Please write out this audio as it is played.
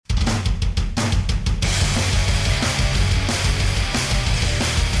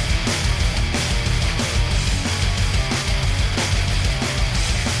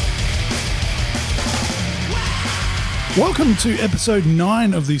Welcome to episode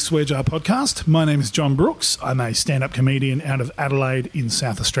 9 of the Swear Jar podcast. My name is John Brooks. I'm a stand-up comedian out of Adelaide in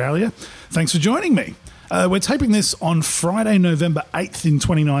South Australia. Thanks for joining me. We're taping this on Friday, November 8th in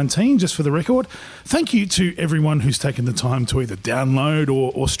 2019, just for the record. Thank you to everyone who's taken the time to either download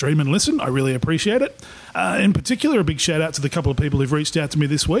or stream and listen. I really appreciate it. In particular, a big shout out to the couple of people who've reached out to me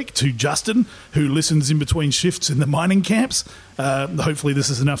this week, to Justin, who listens in between shifts in the mining camps. Hopefully this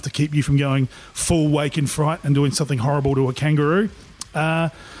is enough to keep you from going full wake in fright and doing something horrible to a kangaroo.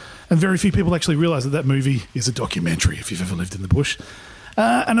 And very few people actually realise that movie is a documentary, if you've ever lived in the bush.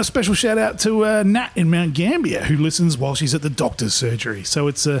 And a special shout out to Nat in Mount Gambier, who listens while she's at the doctor's surgery. So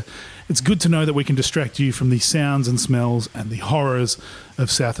it's good to know that we can distract you from the sounds and smells and the horrors of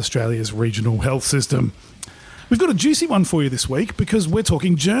South Australia's regional health system. We've got a juicy one for you this week because we're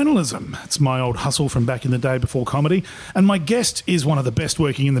talking journalism. It's my old hustle from back in the day before comedy, and my guest is one of the best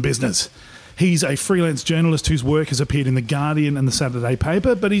working in the business. He's a freelance journalist whose work has appeared in The Guardian and The Saturday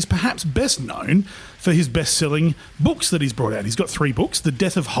Paper, but he's perhaps best known for his best-selling books that he's brought out. He's got 3 books: The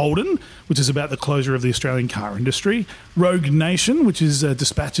Death of Holden, which is about the closure of the Australian car industry; Rogue Nation, which is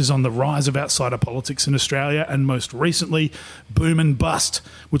dispatches on the rise of outsider politics in Australia; and most recently, Boom and Bust,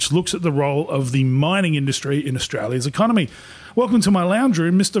 which looks at the role of the mining industry in Australia's economy. Welcome to my lounge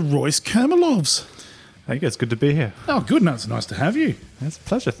room, Mr. Royce Kurmelovs. Thank you. It's good to be here. Oh, good. No, it's nice to have you. It's a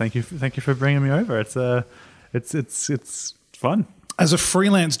pleasure. Thank you for bringing me over. It's fun. As a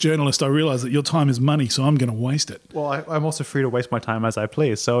freelance journalist, I realise that your time is money, so I'm going to waste it. Well, I'm also free to waste my time as I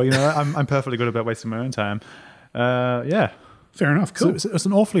please. So I'm perfectly good about wasting my own time. Yeah. Fair enough. Cool. So it's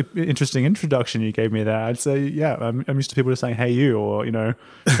an awfully interesting introduction you gave me there. I'd say, yeah, I'm used to people just saying, "Hey, you," or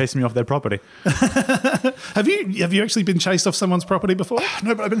chasing me off their property. Have you actually been chased off someone's property before?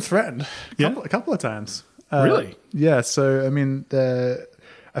 No, but I've been threatened. A couple of times. Really? Yeah. So I mean,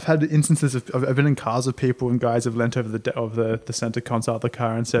 I've had instances of I've been in cars with people, and guys have leant over the center console of the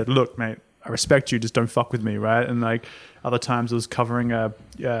car and said, "Look, mate, I respect you, just don't fuck with me," right? And like other times, it was covering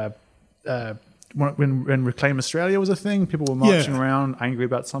when Reclaim Australia was a thing, people were marching around angry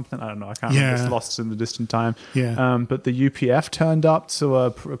about something. I don't know. I can't remember. It's lost in the distant time. Yeah. But the UPF turned up to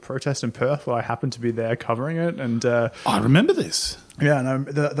a protest in Perth where I happened to be there covering it. And I remember this. Yeah, and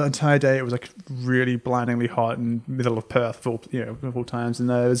the entire day it was like really blindingly hot in the middle of Perth, of all times.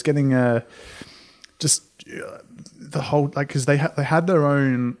 And I was getting the whole, like, because they had their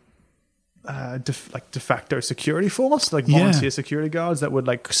own de facto security force, like volunteer security guards that would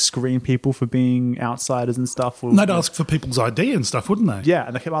like screen people for being outsiders and stuff. And they'd ask for people's ID and stuff, wouldn't they? Yeah,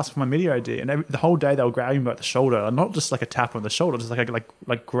 and they kept asking for my media ID, and the whole day they were grabbing me by the shoulder, not just like a tap on the shoulder, just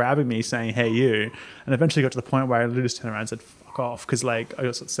like grabbing me, saying, "Hey, you," and eventually got to the point where I literally just turned around and said, "Fuck off," because like I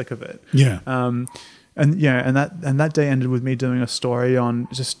got so sick of it. Yeah. And that day ended with me doing a story on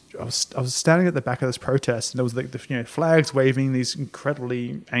just I was standing at the back of this protest, and there was like the flags waving, these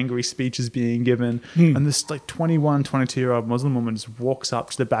incredibly angry speeches being given, and this like 22-year-old Muslim woman just walks up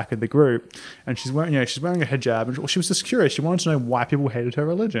to the back of the group, and she's wearing a hijab, and she was just curious. She wanted to know why people hated her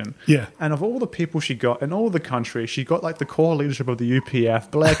religion. Yeah. And of all the people she got in all the country, she got like the core leadership of the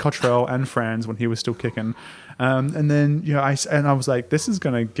UPF, Blair Cottrell and friends when he was still kicking, and then I was like, this is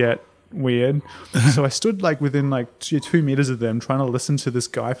gonna get weird. So I stood like within like 2 meters of them, trying to listen to this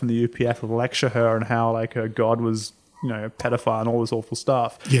guy from the UPF lecture her on how like her God was a pedophile and all this awful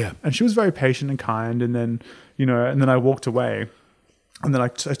stuff. Yeah. And she was very patient and kind, and then and then I walked away, and then I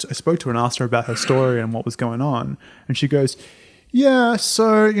spoke to her and asked her about her story and what was going on, and she goes, "Yeah,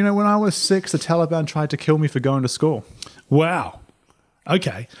 so when I was 6, the Taliban tried to kill me for going to school." Wow.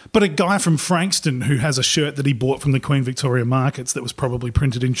 Okay. But a guy from Frankston who has a shirt that he bought from the Queen Victoria markets that was probably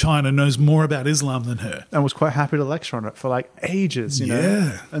printed in China knows more about Islam than her. And was quite happy to lecture on it for like ages,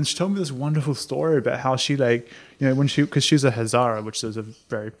 Yeah. And she told me this wonderful story about how she because she's a Hazara, which is a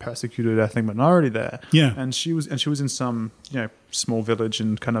very persecuted ethnic minority there. Yeah. And she was in some, small village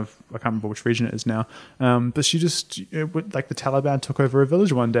in kind of, I can't remember which region it is now. But she just, like the Taliban took over a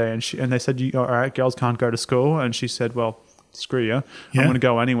village one day, and they said, all right, girls can't go to school. And she said, well, screw you. I'm going to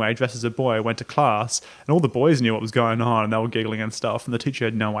go anyway. Dressed as a boy, went to class, and all the boys knew what was going on, and they were giggling and stuff, and the teacher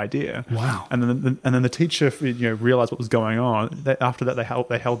had no idea. Wow. And then the teacher realized what was going on. After that,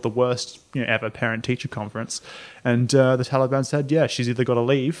 they held the worst ever parent-teacher conference, and the Taliban said, "Yeah, she's either got to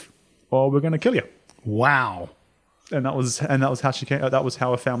leave, or we're going to kill you." Wow. And that was how she came. That was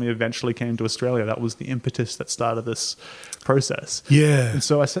how her family eventually came to Australia. That was the impetus that started this process. Yeah. And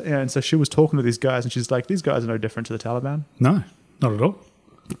so so she was talking to these guys, and she's like, "These guys are no different to the Taliban. No, not at all.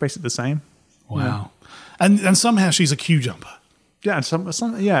 Basically the same." Wow. And somehow she's a queue jumper. Yeah, and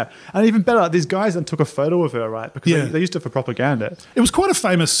and even better, these guys then took a photo of her, right? Because they used it for propaganda. It was quite a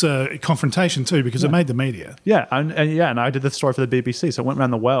famous confrontation too, because it made the media. Yeah, and I did the story for the BBC, so it went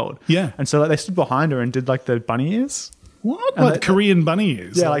around the world. Yeah, and so like, they stood behind her and did like the bunny ears. What? And like Korean bunny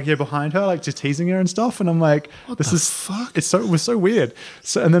ears? Yeah, like behind her, like just teasing her and stuff. And I'm like, fuck? It was so weird.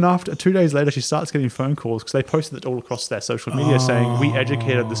 So, and then after 2 days later, she starts getting phone calls because they posted it all across their social media saying, we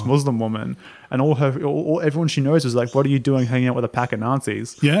educated this Muslim woman. And everyone she knows was like, what are you doing hanging out with a pack of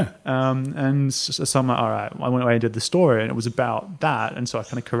Nazis? Yeah. And so I'm like, all right, I went away and did the story and it was about that. And so I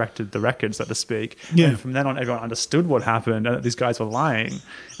kind of corrected the record, so to speak. Yeah. And from then on, everyone understood what happened and that these guys were lying.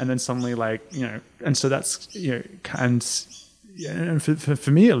 And then suddenly and so that's, and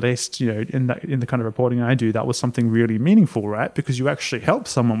for me at least, in the kind of reporting I do, that was something really meaningful, right? Because you actually helped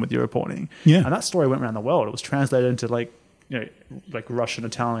someone with your reporting. Yeah. And that story went around the world. It was translated into like Russian,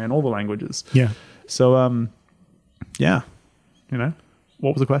 Italian, all the languages. Yeah. So,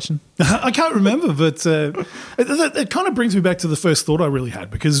 what was the question? I can't remember, but it kind of brings me back to the first thought I really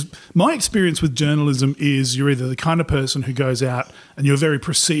had, because my experience with journalism is you're either the kind of person who goes out and you're very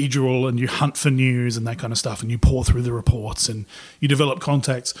procedural and you hunt for news and that kind of stuff and you pour through the reports and you develop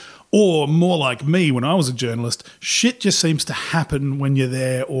contacts, or more like me when I was a journalist, shit just seems to happen when you're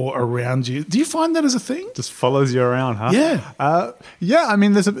there or around you. Do you find that as a thing? Just follows you around, huh? Yeah. I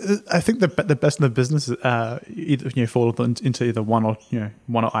mean, I think the best in the business either fall into either one or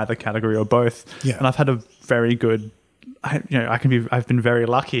either category or both. Yeah. And I've had a very good. I've been very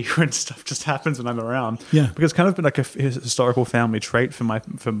lucky when stuff just happens when I'm around. Yeah. Because it's kind of been like a historical family trait for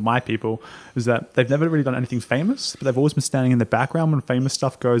my people is that they've never really done anything famous, but they've always been standing in the background when famous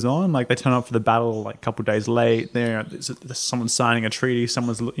stuff goes on. Like they turn up for the battle like a couple of days late. There's someone signing a treaty.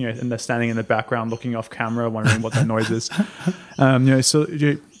 Someone's and they're standing in the background looking off camera, wondering what that noise is. So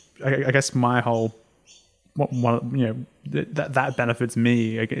I guess my whole. That benefits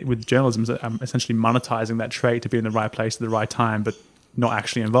me with journalism. So I'm essentially monetizing that trait to be in the right place at the right time, but not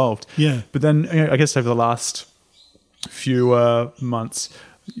actually involved. Yeah. But then I guess over the last few months,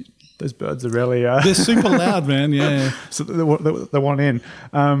 those birds are really they're super loud, man. Yeah. So they want in.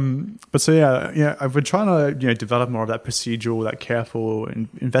 But so I've been trying to develop more of that procedural, that careful and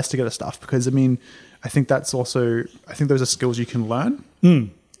investigator stuff, because I mean I think those are skills you can learn.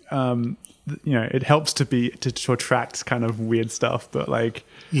 It helps to attract kind of weird stuff, but and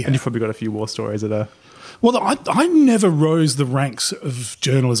you've probably got a few war stories that are. Well, I never rose the ranks of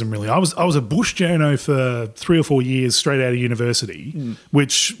journalism really. I was a bush journo for 3 or 4 years straight out of university,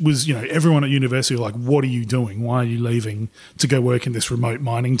 which was everyone at university were like, "What are you doing? Why are you leaving to go work in this remote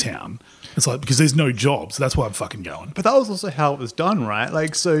mining town?" It's like, because there's no jobs. That's why I'm fucking going. But that was also how it was done, right?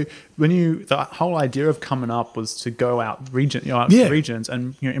 Like, so the whole idea of coming up was to go out to regions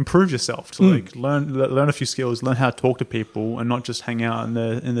and improve yourself, to learn a few skills, learn how to talk to people, and not just hang out in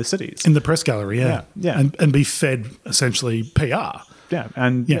the cities, in the press gallery, yeah. And be fed essentially PR,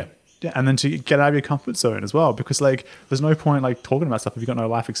 and then to get out of your comfort zone as well, because there's no point talking about stuff if you've got no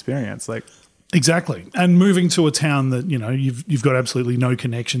life experience, Exactly. And moving to a town that, you've got absolutely no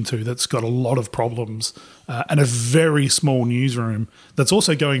connection to, that's got a lot of problems and a very small newsroom that's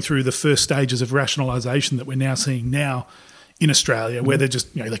also going through the first stages of rationalisation that we're now seeing now in Australia, where they're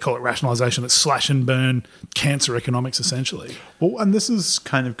just, they call it rationalisation, it's slash and burn cancer economics essentially. Well, and this is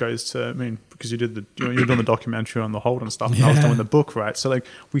kind of goes to, because you did you're doing the documentary on the Holden stuff, and I was doing the book, right? So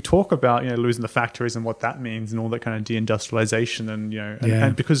we talk about losing the factories and what that means and all that kind of deindustrialization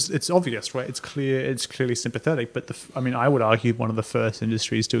and because it's obvious, right? It's clearly sympathetic, but I would argue one of the first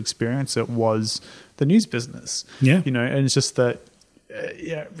industries to experience it was the news business. Yeah, and it's just that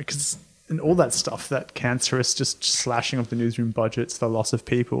because. And all that stuff, that cancerous just slashing of the newsroom budgets, the loss of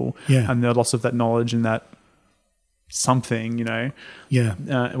people, and the loss of that knowledge and that something,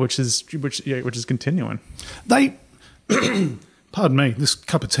 which is continuing. Pardon me, this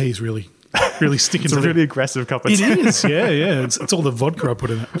cup of tea is really sticking. It's a really aggressive cup of tea. It is, yeah. It's all the vodka I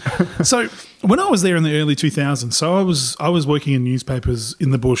put in it. So when I was there in the early 2000s, so I was working in newspapers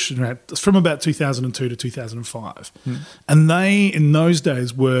in the bush from about 2002 to 2005, and they in those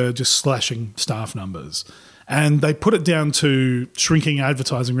days were just slashing staff numbers, and they put it down to shrinking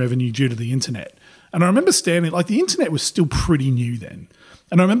advertising revenue due to the internet. And I remember standing, the internet was still pretty new then.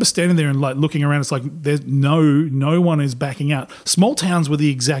 And I remember standing there and looking around. It's like there's no one is backing out. Small towns were the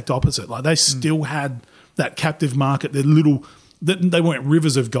exact opposite. They still had that captive market. They weren't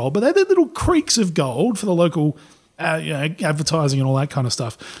rivers of gold, but they had their little creeks of gold for the local advertising and all that kind of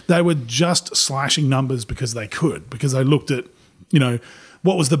stuff. They were just slashing numbers because they could, because they looked at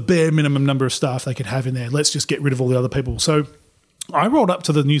what was the bare minimum number of staff they could have in there. Let's just get rid of all the other people. So I rolled up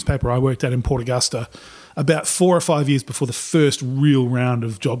to the newspaper I worked at in Port Augusta about 4 or 5 years before the first real round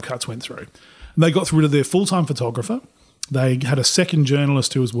of job cuts went through. And they got rid of their full-time photographer. They had a second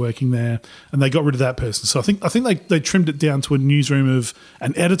journalist who was working there, and they got rid of that person. So I think they trimmed it down to a newsroom of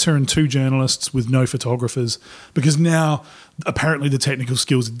an editor and 2 journalists with no photographers, because now apparently the technical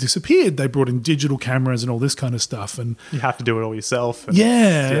skills had disappeared. They brought in digital cameras and all this kind of stuff, and you have to do it all yourself.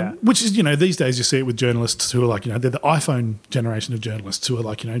 Yeah, which is, these days you see it with journalists who are like, they're the iPhone generation of journalists who are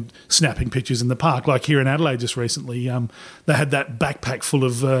like, snapping pictures in the park. Like here in Adelaide just recently, they had that backpack full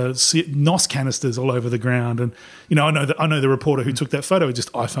of NOS canisters all over the ground, and I know the reporter who took that photo with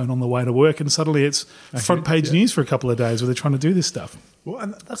just iPhone on the way to work, and suddenly it's front page news for a couple of days where they're trying to do this stuff. Well,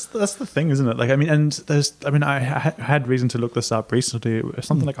 and that's the thing, isn't it? I had reason to look this up recently.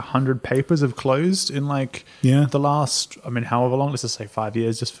 Something like 100 papers have closed in the last, however long, let's just say 5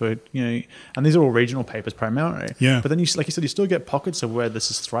 years, just for, and these are all regional papers primarily. Yeah. But then like you said, you still get pockets of where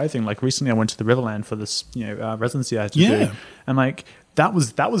this is thriving. Like recently I went to the Riverland for this, residency I had to do. And that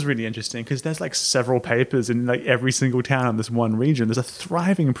was really interesting, because there's several papers in every single town in this one region. There's a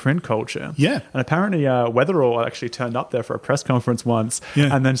thriving print culture. Yeah. And apparently Weatherall actually turned up there for a press conference once.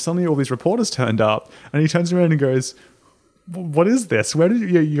 Yeah. And then suddenly all these reporters turned up, and he turns around and goes, "What is this? Where did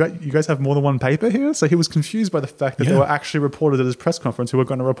you guys have more than one paper here?" So he was confused by the fact that there were actually reporters at his press conference who were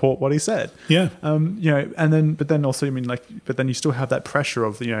going to report what he said. Yeah. But then also, but then you still have that pressure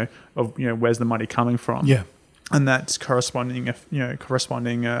of where's the money coming from? Yeah. And that's corresponding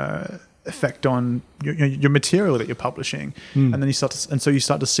effect on your material that you're publishing. And then you start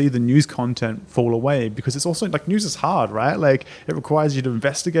to see the news content fall away, because it's also news is hard, right? It requires you to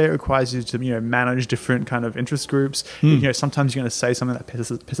investigate, it requires you to manage different kind of interest groups. Sometimes you're going to say something that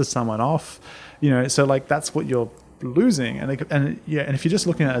pisses someone off, so that's what you're losing. And if you're just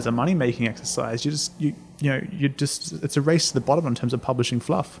looking at it as a money making exercise, it's a race to the bottom in terms of publishing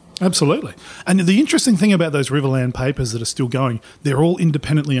fluff. Absolutely. And the interesting thing about those Riverland papers that are still going, they're all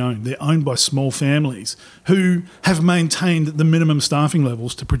independently owned. They're owned by small families who have maintained the minimum staffing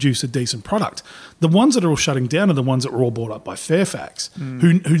levels to produce a decent product. The ones that are all shutting down are the ones that were all bought up by Fairfax,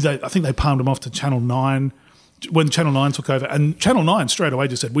 who I think they palmed them off to Channel 9 when Channel 9 took over. And Channel 9 straight away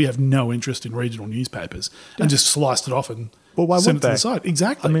just said, we have no interest in regional newspapers, and just sliced it off and why sent would it to the side.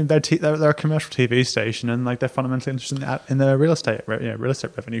 Exactly. They're a commercial TV station, and they're fundamentally interested in the real estate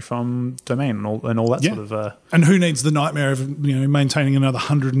revenue from Domain and all that sort of. And who needs the nightmare of maintaining another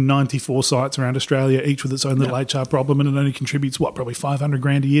 194 sites around Australia, each with its own little HR problem, and it only contributes probably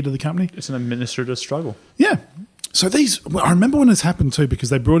 $500,000 a year to the company. It's an administrative struggle. Yeah. So I remember when this happened too, because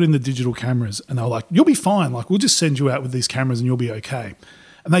they brought in the digital cameras, and they were like, "You'll be fine. We'll just send you out with these cameras, and you'll be okay."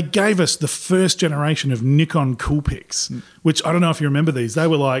 And they gave us the first generation of Nikon Coolpix, which I don't know if you remember these. They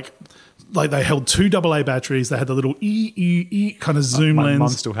were like they held 2 AA batteries. They had the little kind of zoom lens. My mum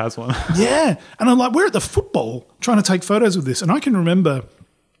still has one. Yeah. And I'm like, we're at the football trying to take photos of this. And I can remember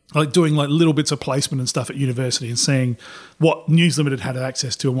doing little bits of placement and stuff at university and seeing what News Limited had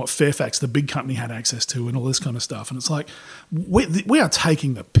access to and what Fairfax, the big company, had access to, and all this kind of stuff. And it's like, we are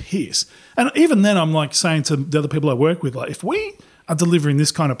taking the piss. And even then I'm saying to the other people I work with, if we are delivering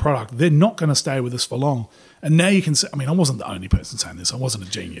this kind of product, they're not going to stay with us for long. And now you can say, I wasn't the only person saying this. I wasn't a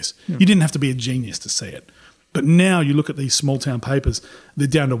genius. Yeah. You didn't have to be a genius to see it. But now you look at these small town papers, they're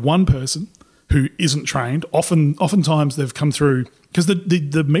down to one person who isn't trained. Oftentimes they've come through, because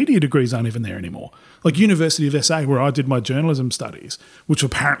the media degrees aren't even there anymore. Like University of SA, where I did my journalism studies, which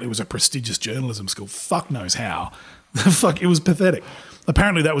apparently was a prestigious journalism school. Fuck knows how. It was pathetic.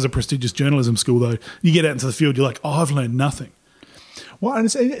 Apparently that was a prestigious journalism school, though. You get out into the field, you're like, I've learned nothing. Well, and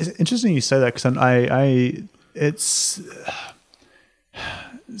it's interesting you say that, because it's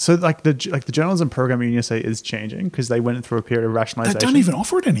so the journalism program in USA is changing, because they went through a period of rationalization. They don't even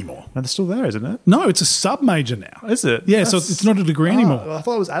offer it anymore. No, they're still there, isn't it? No, it's a sub-major now. Is it? Yeah, so it's not a degree anymore. I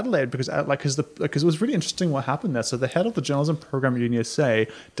thought it was Adelaide, because it was really interesting what happened there. So the head of the journalism program at USA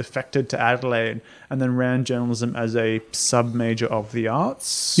defected to Adelaide and then ran journalism as a sub-major of the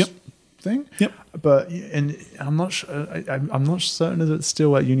arts. Yep. Thing. Yep. But I'm not sure. I'm not certain that it's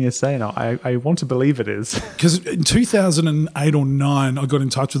still at UniSA now. I want to believe it is. Because in 2008 or 9, I got in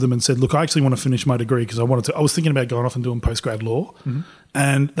touch with them and said, "Look, I actually want to finish my degree because I wanted to. I was thinking about going off and doing postgrad law."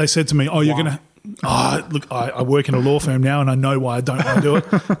 And they said to me, "Oh, you're going to." Oh, look, I work in a law firm now, and I know why I don't want to do it.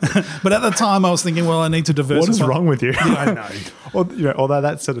 But at the time, I was thinking, well, I need to diversify. What is wrong with you? Yeah, I know. Well, although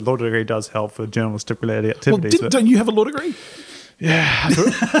that said, a law degree does help for journalistic-related activities. Well, don't you have a law degree? Yeah.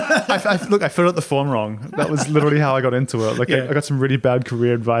 I filled out the form wrong. That was literally how I got into it. I got some really bad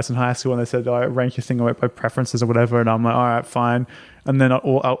career advice in high school, and they said, rank your thing by preferences or whatever. And I'm like, all right, fine. And then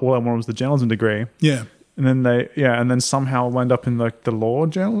all I wanted was the journalism degree. Yeah. And then and then somehow wind up in like the law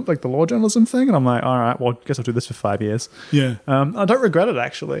journalism thing. And I'm like, all right, well, I guess I'll do this for 5 years. Yeah. I don't regret it,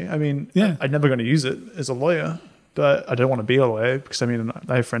 actually. I mean, I'm never going to use it as a lawyer, but I don't want to be a lawyer because, I mean,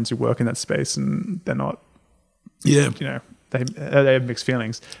 I have friends who work in that space and they're not, they have mixed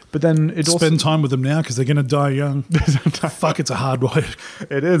feelings. But then it also... Spend time with them now because they're going to die young. Fuck, it's a hard work.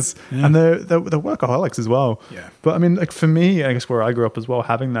 It is. Yeah. And they're workaholics as well. Yeah. But I mean, like for me, I guess where I grew up as well,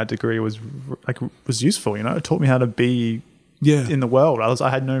 having that degree was useful, you know? It taught me how to be in the world. I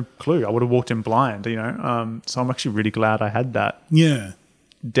had no clue. I would have walked in blind, you know? So I'm actually really glad I had that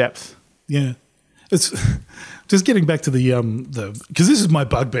depth. Yeah. It's just getting back to the because this is my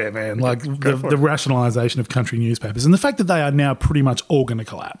bugbear, man. Like the rationalisation of country newspapers and the fact that they are now pretty much all going to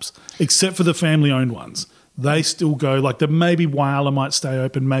collapse, except for the family-owned ones. They still go, like the maybe Whyalla might stay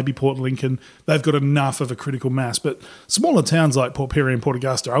open, maybe Port Lincoln. They've got enough of a critical mass, but smaller towns like Port Pirie and Port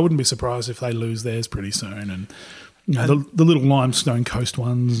Augusta, I wouldn't be surprised if they lose theirs pretty soon. And you know, the little limestone coast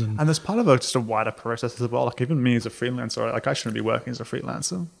ones, and there's part of just a wider process as well. Like even me as a freelancer, like I shouldn't be working as a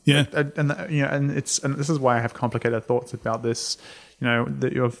freelancer. Yeah, and this is why I have complicated thoughts about this. You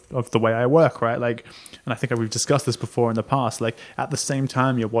know, of the way I work, right? Like, and I think we've discussed this before in the past. Like at the same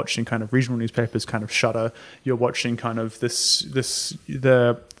time, you're watching kind of regional newspapers kind of shutter. You're watching kind of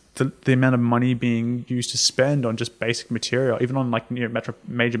the amount of money being used to spend on just basic material, even on like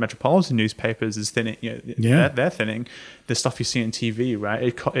major metropolitan newspapers is thinning. They're thinning. The stuff you see on TV,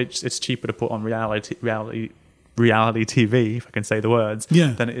 right? It's cheaper to put on reality TV, if I can say the words,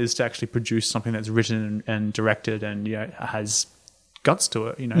 than it is to actually produce something that's written and directed and has guts to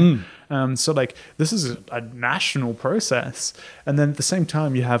it, you know. So like this is a national process, and then at the same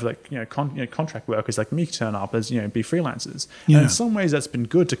time you have like contract workers like me turn up as be freelancers. And in some ways that's been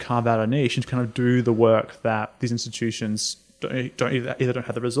good to carve out a niche and to kind of do the work that these institutions either don't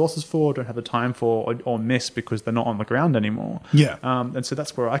have the resources for, don't have the time for, or miss because they're not on the ground anymore. And so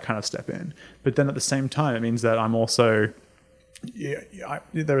that's where I kind of step in. But then at the same time, it means that I'm also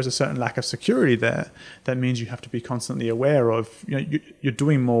there is a certain lack of security there. That means you have to be constantly aware of you're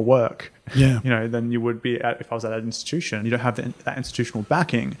doing more work than you would be if I was at an institution. You don't have that institutional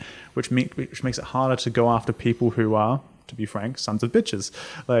backing, which makes it harder to go after people who are, to be frank, sons of bitches.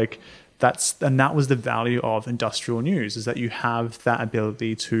 Like that was the value of industrial news, is that you have that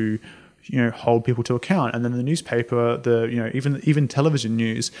ability to hold people to account. And then the newspaper, even television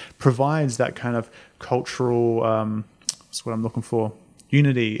news provides that kind of cultural that's what I'm looking for.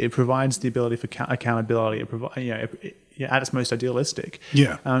 Unity. It provides the ability for accountability. It provides, at its most idealistic.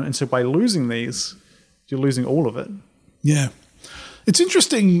 And so by losing these, you're losing all of it. Yeah. It's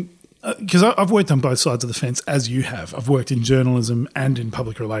interesting because I've worked on both sides of the fence, as you have. I've worked in journalism and in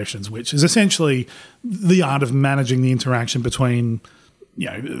public relations, which is essentially the art of managing the interaction between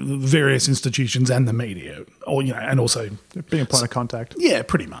various institutions and the media, or and also being a point of contact. Yeah,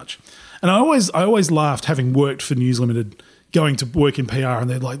 pretty much. And I always laughed, having worked for News Limited, going to work in PR, and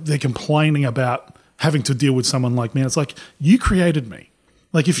they're complaining about having to deal with someone like me. And it's like, you created me.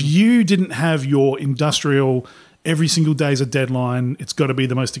 Like if you didn't have your industrial, every single day's a deadline, it's got to be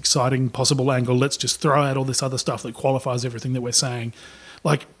the most exciting possible angle. Let's just throw out all this other stuff that qualifies everything that we're saying.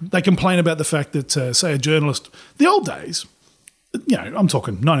 Like they complain about the fact that, say, a journalist, the old days, I'm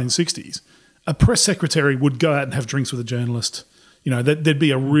talking 1960s, a press secretary would go out and have drinks with a journalist. There'd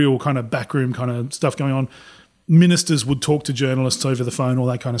be a real kind of backroom kind of stuff going on. Ministers would talk to journalists over the phone, all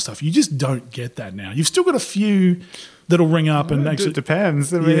that kind of stuff. You just don't get that now. You've still got a few that'll ring up and actually... It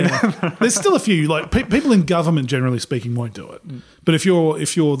depends. I mean. There's still a few. Like people in government, generally speaking, won't do it. But if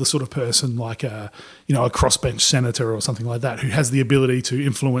you're the sort of person like a crossbench senator or something like that who has the ability to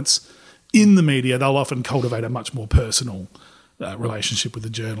influence in the media, they'll often cultivate a much more personal relationship with the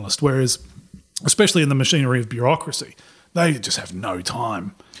journalist. Whereas, especially in the machinery of bureaucracy, they just have no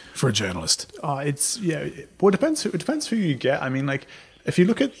time for a journalist. Well, it depends who you get. I mean, like if you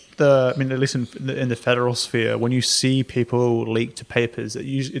look at at least in the federal sphere, when you see people leak to papers,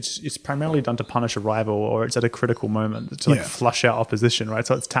 it's primarily done to punish a rival, or it's at a critical moment to flush out opposition, right?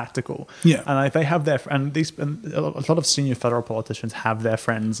 So it's tactical. And they have a lot of senior federal politicians have their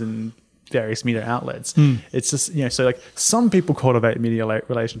friends in various media outlets. It's just so like some people cultivate media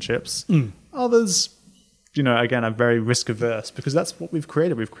relationships, others. Again, are very risk averse, because that's what we've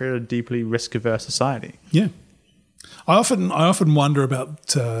created. We've created a deeply risk averse society. Yeah. I often wonder about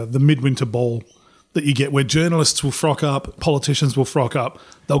the midwinter ball that you get, where journalists will frock up, politicians will frock up,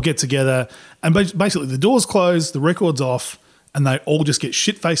 they'll get together, and basically the door's closed, the record's off, and they all just get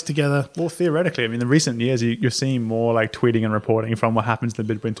shit-faced together. Well, theoretically, I mean, in recent years, you're seeing more like tweeting and reporting from what happens in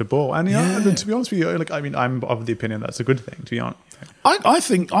the midwinter ball. And, to be honest with you, like, I mean, I'm of the opinion that's a good thing, to be honest. I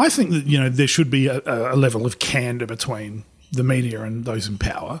think that, there should be a level of candor between the media and those in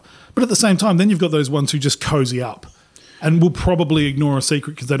power. But at the same time, then you've got those ones who just cozy up and will probably ignore a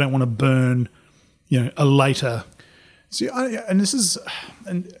secret because they don't want to burn, a later... See,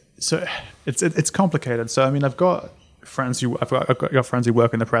 so it's complicated. So, I mean, I've got friends who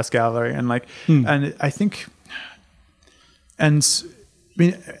work in the press gallery, and and I think,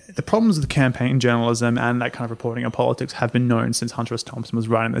 the problems of the campaign journalism and that kind of reporting on politics have been known since Hunter S. Thompson was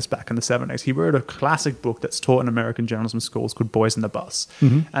writing this back in the 70s. He wrote a classic book that's taught in American journalism schools called Boys in the Bus.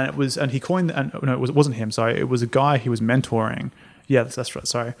 And he coined, it wasn't him, sorry, it was a guy he was mentoring. Yeah, that's right,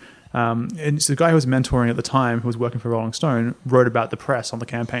 sorry. And so the guy who was mentoring at the time, who was working for Rolling Stone, wrote about the press on the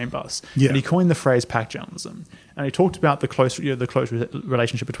campaign bus. Yeah. And he coined the phrase pack journalism. And he talked about the close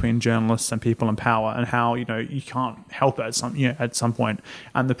relationship between journalists and people in power, and how, you can't help it at some point.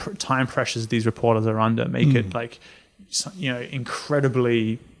 And the time pressures these reporters are under make it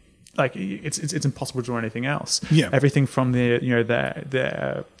incredibly... Like it's impossible to do anything else. Yeah. Everything from the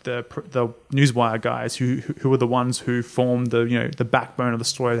newswire guys who are the ones who form the backbone of the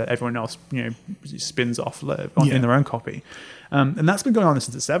story that everyone else spins off in their own copy, and that's been going on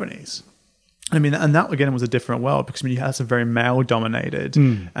since the 70s. I mean, and that again was a different world because you had some very male dominated,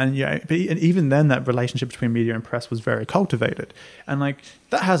 and even then that relationship between media and press was very cultivated, and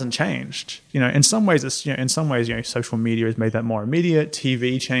that hasn't changed. In some ways, social media has made that more immediate.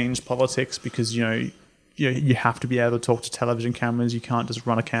 TV changed politics because you have to be able to talk to television cameras. You can't just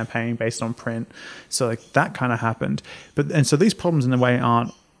run a campaign based on print. So that kind of happened, so these problems in a way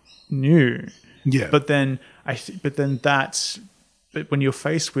aren't new. Yeah, but when you're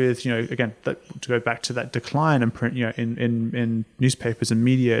faced with, again, to go back to that decline in print, in newspapers and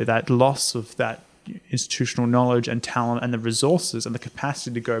media, that loss of that institutional knowledge and talent and the resources and the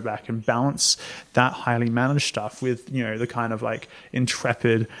capacity to go back and balance that highly managed stuff with, the kind of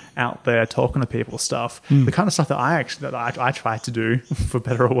intrepid out there talking to people stuff, the kind of stuff that I try to do for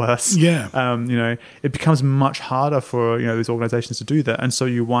better or worse. Yeah. It becomes much harder for, these organizations to do that. And so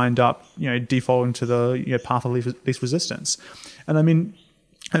you wind up, defaulting to the path of least resistance. And I mean,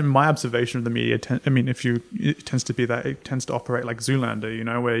 and my observation of the media, it tends to operate like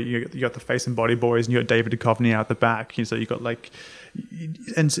Zoolander, where you got the face and body boys and you got David Duchovny out the back. So you got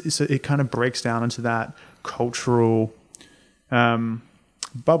and so it kind of breaks down into that cultural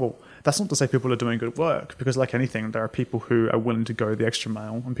bubble. That's not to say people are doing good work, because like anything, there are people who are willing to go the extra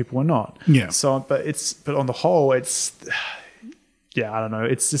mile and people who are not. Yeah. So, but on the whole, it's. Yeah, I don't know.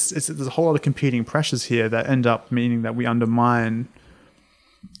 There's a whole lot of competing pressures here that end up meaning that we undermine,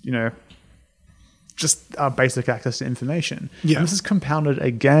 just our basic access to information. Yeah. And this is compounded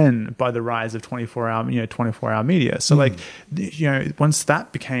again by the rise of 24-hour media. So once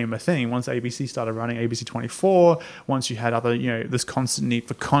that became a thing, once ABC started running ABC 24, once you had other, this constant need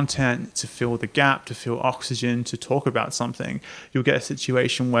for content to fill the gap, to fill oxygen, to talk about something, you'll get a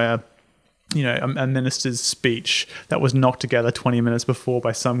situation where a minister's speech that was knocked together 20 minutes before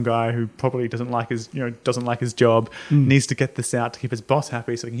by some guy who probably doesn't like his job, needs to get this out to keep his boss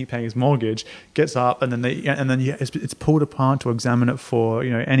happy so he can keep paying his mortgage, gets up and then it's pulled apart to examine it for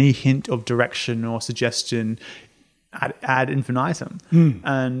any hint of direction or suggestion ad infinitum,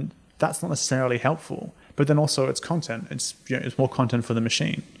 and that's not necessarily helpful. But then also it's content. It's more content for the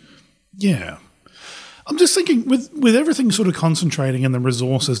machine. Yeah. I'm just thinking, with everything sort of concentrating and the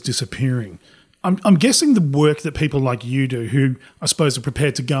resources disappearing, I'm guessing the work that people like you do, who I suppose are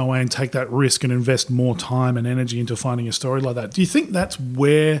prepared to go away and take that risk and invest more time and energy into finding a story like that, do you think that's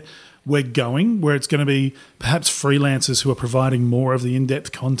where we're going, where it's going to be perhaps freelancers who are providing more of the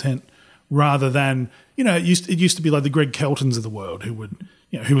in-depth content rather than, it used to be like the Greg Keltons of the world who would...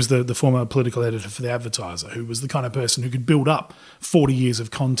 who was the former political editor for The Advertiser, who was the kind of person who could build up 40 years of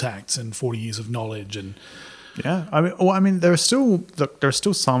contacts and 40 years of knowledge. And yeah, there are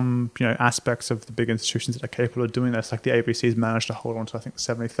still some aspects of the big institutions that are capable of doing this. Like the ABC's managed to hold on to, I think, the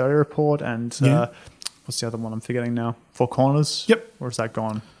 70/30 report, and what's the other one I'm forgetting now? Four Corners. Yep. Or is that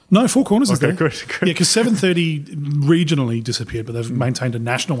gone? No, Four Corners is there. Good. Yeah, because 7:30 regionally disappeared, but they've maintained a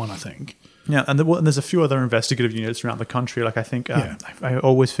national one, I think. Yeah, and there's a few other investigative units around the country. Like I think I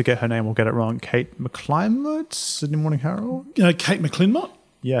always forget her name. We'll get it wrong. Kate McClymont, Sydney Morning Herald. Kate McClinmont.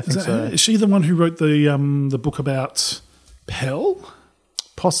 Yeah, I think so. Is she the one who wrote the book about Pell?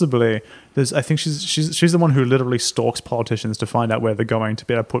 Possibly. I think she's the one who literally stalks politicians to find out where they're going to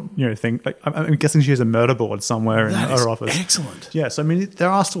be able to put things. Like I'm guessing she has a murder board somewhere in her office. Excellent. Yes, there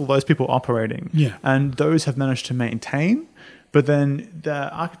are still those people operating. Yeah, and those have managed to maintain. But then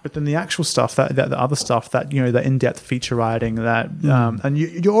the actual stuff, that the other stuff, that the in-depth feature writing, that and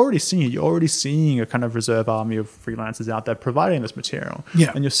you're already seeing it. You're already seeing a kind of reserve army of freelancers out there providing this material.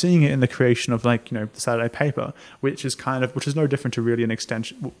 Yeah. And you're seeing it in the creation of the Saturday paper, which is no different to really an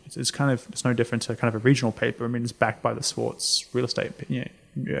extension. It's no different to kind of a regional paper. I mean, it's backed by the Swartz real estate.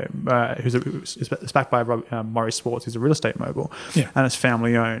 It's backed by Maurice Swartz, who's a real estate mogul, and it's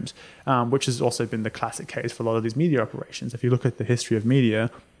family owned, which has also been the classic case for a lot of these media operations. If you look at the history of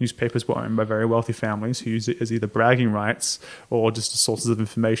media, newspapers were owned by very wealthy families who use it as either bragging rights or just sources of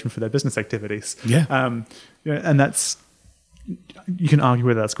information for their business activities. And that's, you can argue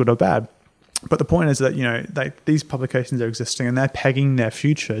whether that's good or bad. But the point is that, these publications are existing and they're pegging their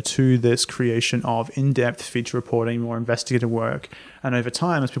future to this creation of in-depth feature reporting, more investigative work. And over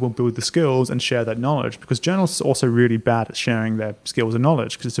time, as people build the skills and share that knowledge, because journalists are also really bad at sharing their skills and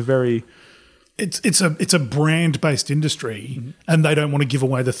knowledge, because it's a very... It's a brand-based industry, and they don't want to give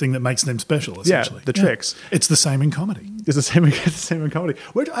away the thing that makes them special, essentially. Yeah, the tricks. It's the same in comedy. It's the same in comedy,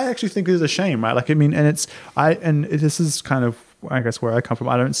 which I actually think is a shame, right? This is kind of, I guess, where I come from.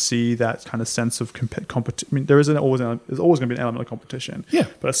 I don't see that kind of sense of competition. I mean, there's always going to be an element of competition. Yeah.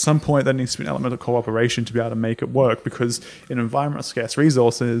 But at some point, there needs to be an element of cooperation to be able to make it work, because in an environment of scarce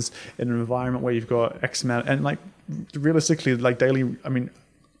resources, in an environment where you've got X amount, and realistically, daily, I mean,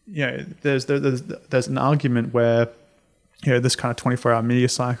 there's an argument where this kind of 24-hour media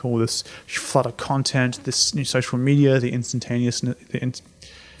cycle, this flood of content, this new social media, the instantaneousness,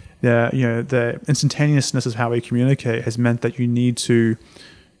 the instantaneousness of how we communicate has meant that you need to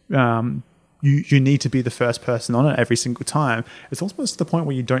you need to be the first person on it every single time. It's almost to the point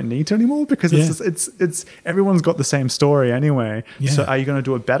where you don't need to anymore, because it's everyone's got the same story anyway. Yeah. So are you going to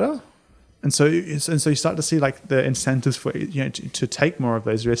do it better? And so you start to see the incentives for to take more of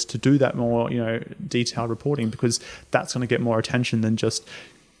those risks, to do that more detailed reporting, because that's going to get more attention than just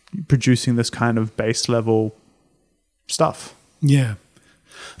producing this kind of base level stuff. Yeah.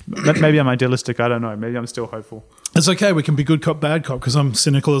 Maybe I'm idealistic. I don't know. Maybe I'm still hopeful. It's okay. We can be good cop, bad cop, because I'm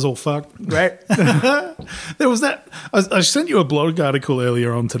cynical as all fuck. Right. There was that. I sent you a blog article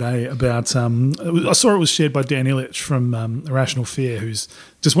earlier on today about. I saw it was shared by Dan Illich from Irrational Fear, who's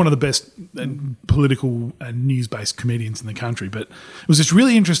just one of the best political and news-based comedians in the country. But it was this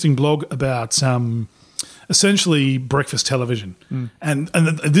really interesting blog about essentially breakfast television. And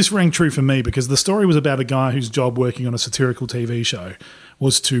this rang true for me, because the story was about a guy whose job working on a satirical TV show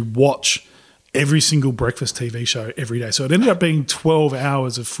was to watch every single breakfast TV show every day. So it ended up being 12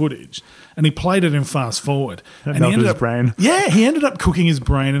 hours of footage, and he played it in fast forward. And he ended up, brain. Yeah, he ended up cooking his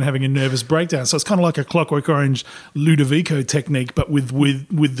brain and having a nervous breakdown. So it's kind of like a Clockwork Orange Ludovico technique, but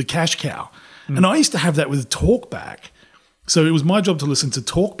with the cash cow. And I used to have that with Talkback. So it was my job to listen to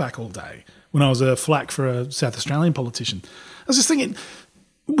Talkback all day when I was a flack for a South Australian politician. I was just thinking,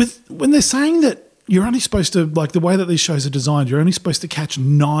 when they're saying that you're only supposed to, the way that these shows are designed, you're only supposed to catch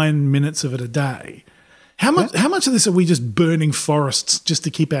 9 minutes of it a day. How much of this are we just burning forests just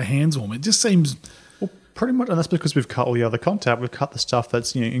to keep our hands warm? It just seems... Well, pretty much, and that's because we've cut all the other content. We've cut the stuff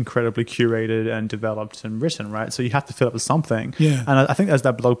that's incredibly curated and developed and written, right? So you have to fill up with something. Yeah. And I think as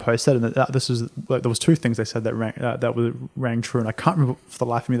that blog post said, and there was two things they said that rang true, and I can't remember for the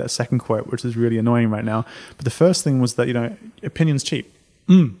life of me that second quote, which is really annoying right now. But the first thing was that opinion's cheap.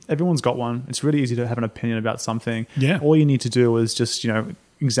 Everyone's got one. It's really easy to have an opinion about something. Yeah. All you need to do is just,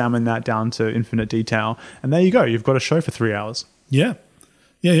 examine that down to infinite detail. And there you go. You've got a show for 3 hours. Yeah.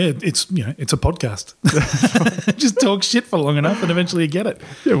 Yeah. It's a podcast. Just talk shit for long enough and eventually you get it.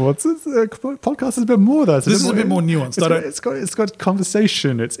 Yeah. Well, podcast is a bit more though. This is a bit more nuanced. It's got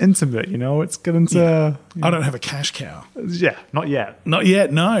conversation. It's intimate, It's getting to... Yeah. I don't have a cash cow. Yeah. Not yet. Not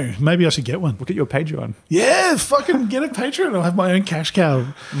yet, no. Maybe I should get one. We'll get you a Patreon. Yeah, fucking get a Patreon. I'll have my own cash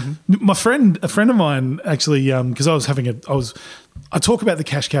cow. A friend of mine actually, because I talk about the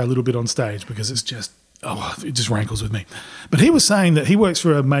cash cow a little bit on stage because it's just, it just rankles with me. But he was saying that he works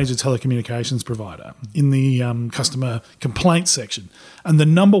for a major telecommunications provider in the customer complaints section. And the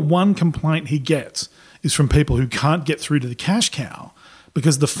number one complaint he gets is from people who can't get through to the cash cow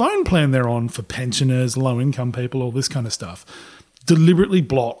because the phone plan they're on for pensioners, low-income people, all this kind of stuff, deliberately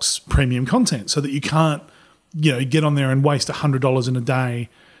blocks premium content so that you can't, get on there and waste $100 in a day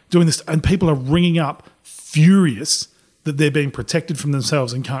doing this. And people are ringing up furious that they're being protected from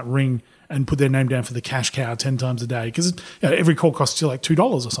themselves and can't ring and put their name down for the cash cow 10 times a day because every call costs you like $2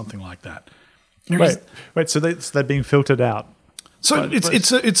 or something like that. Wait. So they're being filtered out. So it's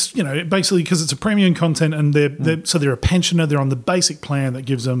basically because it's a premium content and they're a pensioner. They're on the basic plan that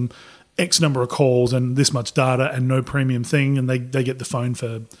gives them X number of calls and this much data and no premium thing, and they get the phone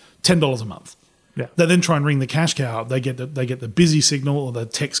for $10 a month. Yeah. They then try and ring the cash cow. They get the busy signal, or the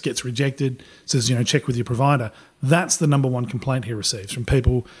text gets rejected. Says, check with your provider. That's the number one complaint he receives from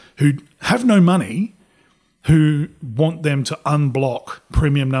people who have no money, who want them to unblock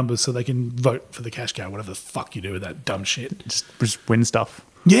premium numbers so they can vote for the cash cow. Whatever the fuck you do with that dumb shit. Just win stuff.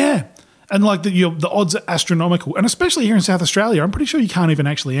 Yeah. And like the odds are astronomical. And especially here in South Australia, I'm pretty sure you can't even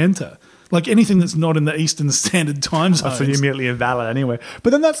actually enter. Like anything that's not in the Eastern Standard Time zone. So you're immediately invalid anyway. But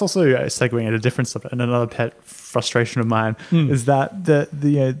then that's also segueing into a different stuff. And another pet frustration of mine is that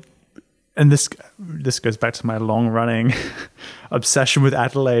and this goes back to my long running obsession with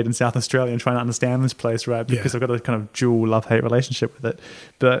Adelaide and South Australia and trying to understand this place, right? Because I've got a kind of dual love-hate relationship with it.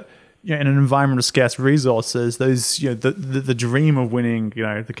 But in an environment of scarce resources, those the dream of winning,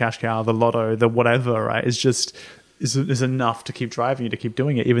 the cash cow, the lotto, the whatever, right, is enough to keep driving you to keep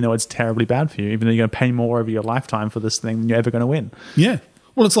doing it, even though it's terribly bad for you, even though you're going to pay more over your lifetime for this thing than you're ever going to win. Yeah.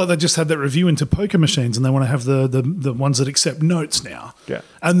 Well, it's like they just had that review into poker machines, and they want to have the ones that accept notes now. Yeah.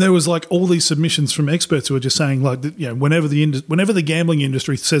 And there was like all these submissions from experts who are just saying like, whenever the gambling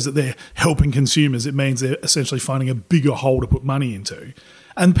industry says that they're helping consumers, it means they're essentially finding a bigger hole to put money into.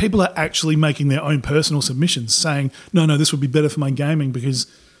 And people are actually making their own personal submissions saying, no, this would be better for my gaming because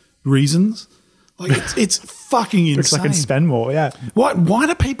reasons. Like it's fucking insane. Because I can spend more, yeah. Why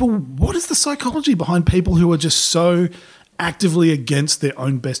do people, what is the psychology behind people who are just so actively against their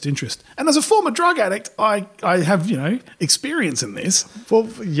own best interest? And as a former drug addict, I have, experience in this. Well,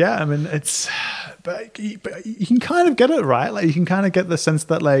 yeah, I mean, but you can kind of get it, right? Like you can kind of get the sense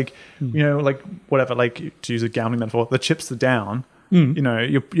that like, like whatever, like to use a gambling metaphor, the chips are down.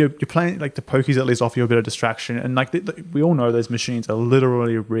 You're playing, like the pokies at least offer you a bit of distraction, and like we all know those machines are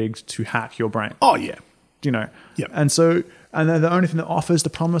literally rigged to hack your brain. Oh yeah, Yeah. And And then the only thing that offers the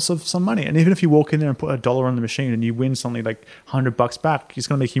promise of some money. And even if you walk in there and put $1 on the machine and you win something like $100 back, it's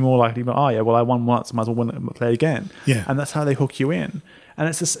going to make you more likely. But I won once, I might as well play again. Yeah, and that's how they hook you in. And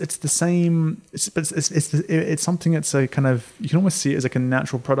it's the same. It's something that's a kind of, you can almost see it as like a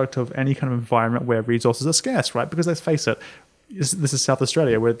natural product of any kind of environment where resources are scarce, right? Because let's face it. This is South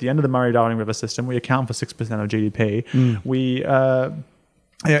Australia. We're at the end of the Murray-Darling River system. We account for 6% of GDP. We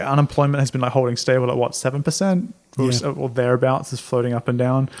unemployment has been like holding stable at 7%, or thereabouts, is floating up and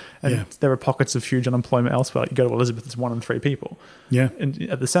down. And there are pockets of huge unemployment elsewhere. Like you go to Elizabeth, it's 1 in 3 people. Yeah,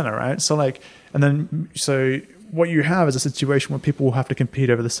 at the center, right? So what you have is a situation where people will have to compete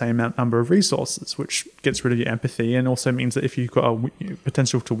over the same number of resources, which gets rid of your empathy, and also means that if you've got a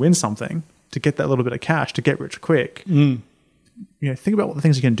potential to win something, to get that little bit of cash, to get rich quick. Think about what the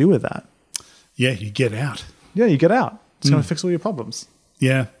things you can do with that. Yeah, you get out. Yeah, you get out. It's going to fix all your problems.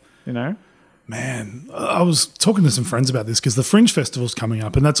 Yeah. Man, I was talking to some friends about this because the Fringe Festival's coming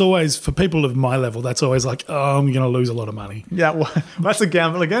up, and that's always, for people of my level, that's always like, oh, I'm going to lose a lot of money. Yeah, well, that's a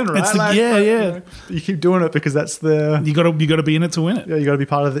gamble again, right? You keep doing it because that's the... You got to be in it to win it. Yeah, you got to be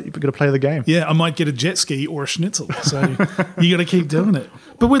part of it. You've got to play the game. Yeah, I might get a jet ski or a schnitzel, so you got to keep doing it.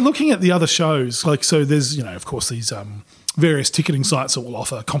 But we're looking at the other shows, so there's, of course, these... various ticketing sites that will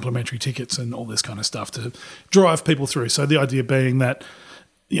offer complimentary tickets and all this kind of stuff to drive people through. So the idea being that,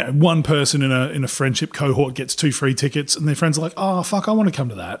 one person in a friendship cohort gets 2 free tickets, and their friends are like, oh, fuck, I want to come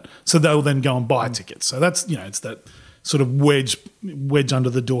to that. So they'll then go and buy tickets. So that's, it's that sort of wedge under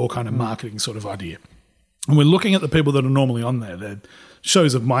the door kind of marketing sort of idea. And we're looking at the people that are normally on there. They're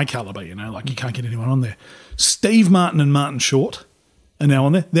shows of my caliber, like you can't get anyone on there. Steve Martin and Martin Short are now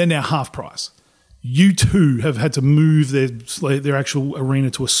on there. They're now half price. U2 have had to move their actual arena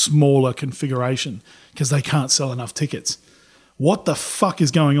to a smaller configuration because they can't sell enough tickets. What the fuck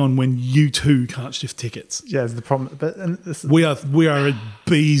is going on when U2 can't shift tickets? Yeah, it's the problem. But we are a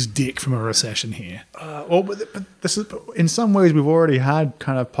bee's dick from a recession here. But this is, in some ways, we've already had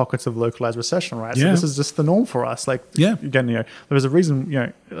kind of pockets of localized recession, right? So this is just the norm for us. Again, there was a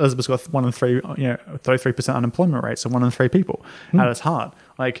reason. Elizabeth's got 1 in 3, 33% unemployment rate, so 1 in 3 people at its heart.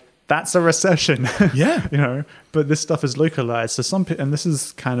 That's a recession. Yeah. But this stuff is localized. So and this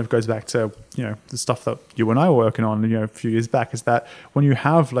is kind of goes back to, the stuff that you and I were working on, a few years back, is that when you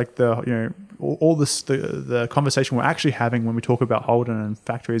have all this, the conversation we're actually having when we talk about Holden and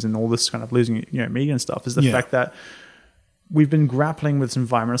factories and all this kind of losing, media and stuff, is the fact that we've been grappling with this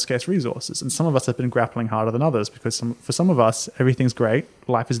environment of scarce resources. And some of us have been grappling harder than others because for some of us, everything's great.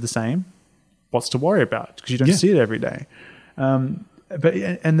 Life is the same. What's to worry about? Because you don't see it every day.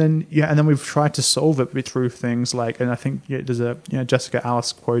 And then we've tried to solve it through things like, and I think there's a Jessica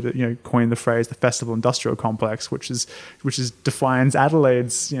Alice coined the phrase the festival industrial complex, which defines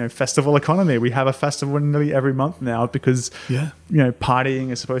Adelaide's festival economy. We have a festival nearly every month now because partying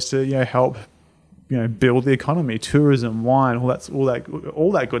is supposed to help build the economy, tourism, wine, all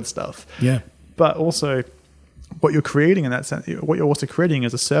that good stuff. Yeah. But also, what you're creating in that sense, what you're also creating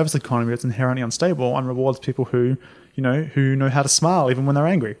is a service economy that's inherently unstable and rewards people who know how to smile even when they're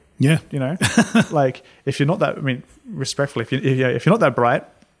angry. Yeah. Like if you're not that, respectfully, if you're not that bright,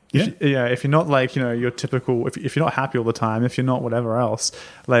 if you're not like, your typical, if you're not happy all the time, if you're not whatever else,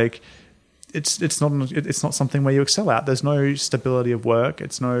 like it's not something where you excel at. There's no stability of work.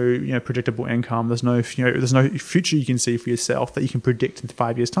 It's no, predictable income. There's no future you can see for yourself that you can predict in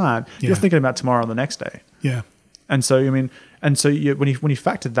 5 years' time. Yeah. You're thinking about tomorrow and the next day. Yeah. And so, when you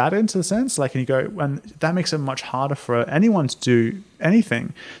factor that into the sense, like, and you go, and that makes it much harder for anyone to do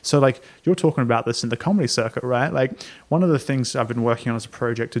anything. So, like, you're talking about this in the comedy circuit, right? Like, one of the things I've been working on as a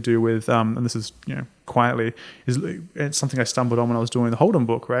project to do with, and this is, quietly, it's something I stumbled on when I was doing the Holden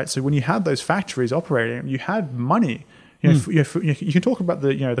book, right? So when you had those factories operating, you had money. You can talk about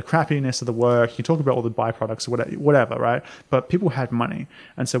the crappiness of the work. You can talk about all the byproducts or whatever, right? But people had money,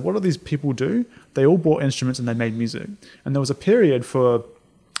 and so what do these people do? They all bought instruments and they made music. And there was a period for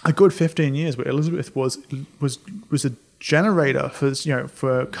a good 15 years where Elizabeth was a generator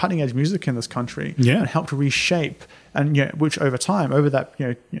for cutting edge music in this country, and helped reshape. And which over time, over that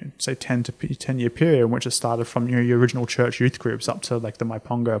say 10 year period, in which it started from your original church youth groups up to like the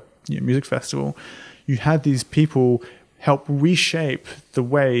Maiponga music festival, you had these people help reshape the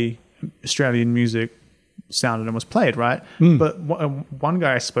way Australian music sounded and was played, right? But one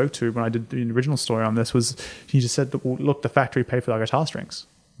guy I spoke to when I did the original story on this was, he just said, well, look, the factory paid for our guitar strings.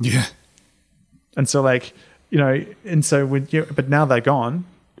 Yeah. And so like, but now they're gone.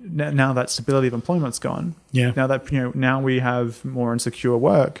 Now that stability of employment's gone. Yeah. Now that, now we have more insecure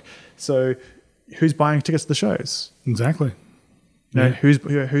work. So who's buying tickets to the shows? Exactly. Who's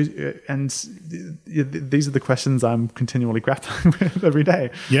and these are the questions I'm continually grappling with every day.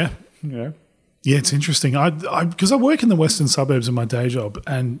 Yeah. Yeah, it's interesting. Because I work in the western suburbs in my day job,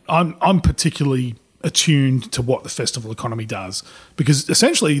 and I'm particularly attuned to what the festival economy does, because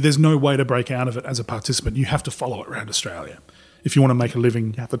essentially there's no way to break out of it as a participant. You have to follow it around Australia. If you want to make a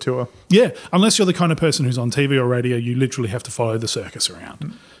living, you have to tour. Yeah, unless you're the kind of person who's on TV or radio, you literally have to follow the circus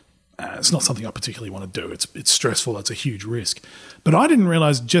around. It's not something I particularly want to do. It's stressful. It's a huge risk. But I didn't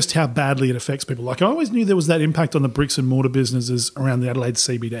realise just how badly it affects people. Like, I always knew there was that impact on the bricks and mortar businesses around the Adelaide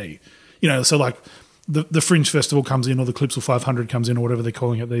CBD. So like the Fringe Festival comes in, or the Clipsal 500 comes in, or whatever they're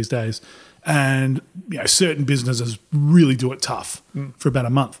calling it these days. And certain businesses really do it tough for about a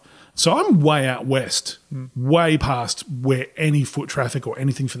month. So I'm way out west, way past where any foot traffic or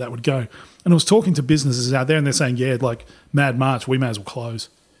anything for that would go. And I was talking to businesses out there, and they're saying, like Mad March, we may as well close.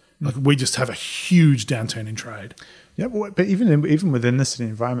 Like, we just have a huge downturn in trade. Yeah, but even within the city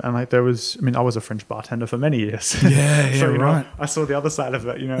environment, and like I was a French bartender for many years. Yeah, so, right. I saw the other side of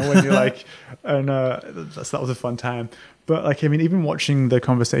it, when you're like, and that was a fun time. But like, even watching the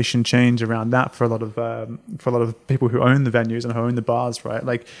conversation change around that for a lot of people who own the venues and who own the bars, right?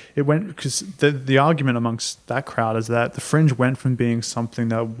 Like, it went, because the argument amongst that crowd is that the Fringe went from being something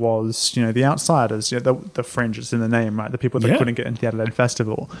that was, the outsiders, the Fringe, it's in the name, right? The people that couldn't get into the Adelaide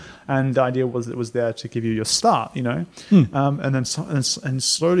Festival, and the idea was it was there to give you your start, and then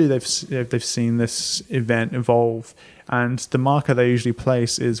slowly they've seen this event evolve, and the marker they usually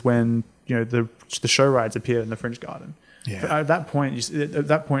place is when the show rides appear in the Fringe Garden. Yeah. At that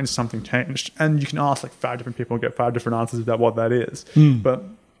point, something changed, and you can ask like 5 different people and get 5 different answers about what that is. But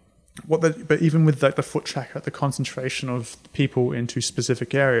even with like the foot tracker, the concentration of people into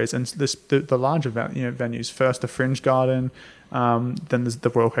specific areas, and the larger venues. First, the Fringe Garden, then there's the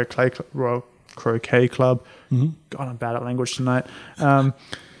Royal Croquet Club. God, I'm bad at language tonight. And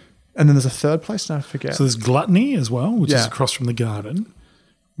then there's a third place, and I forget. So there's Gluttony as well, which is across from the Garden,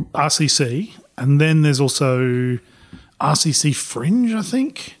 RCC, and then there's also RCC Fringe, I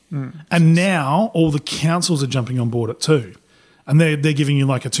think. And now all the councils are jumping on board it too. And they're giving you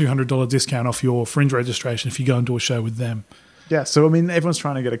like a $200 discount off your Fringe registration if you go and do a show with them. Yeah, so everyone's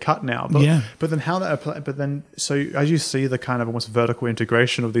trying to get a cut now. But then so as you see the kind of almost vertical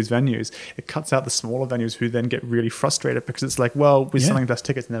integration of these venues, it cuts out the smaller venues who then get really frustrated because it's like, well, we're selling less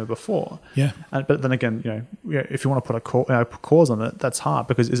tickets than ever before. Yeah. But then again, if you want to put a cause on it, that's hard,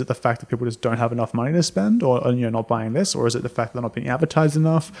 because is it the fact that people just don't have enough money to spend, or not buying this, or is it the fact that they're not being advertised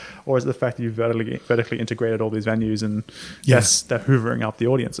enough, or is it the fact that you've vertically integrated all these venues and yes, they're hoovering up the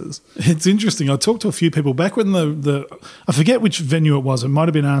audiences? It's interesting. I talked to a few people back when I forget which venue it was. It might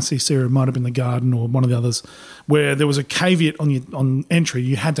have been RCC, or it might have been the Garden, or one of the others, where there was a caveat on entry.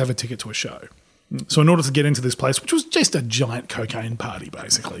 You had to have a ticket to a show. So in order to get into this place, which was just a giant cocaine party,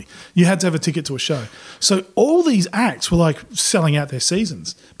 basically, you had to have a ticket to a show. So all these acts were like selling out their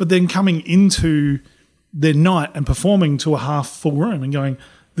seasons, but then coming into their night and performing to a half full room and going,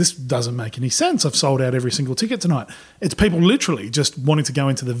 this doesn't make any sense. I've sold out every single ticket tonight. It's people literally just wanting to go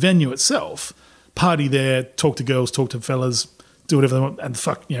into the venue itself, party there, talk to girls, talk to fellas, do whatever they want, and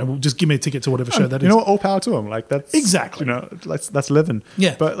just give me a ticket to whatever show that is. You know what? All power to them. Like that's exactly. That's living.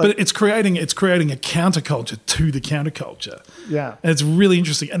 Yeah, but it's creating a counterculture to the counterculture. Yeah, and it's really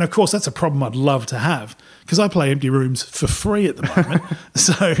interesting. And of course, that's a problem I'd love to have because I play empty rooms for free at the moment.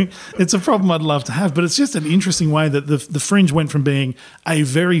 So it's a problem I'd love to have. But it's just an interesting way that the Fringe went from being a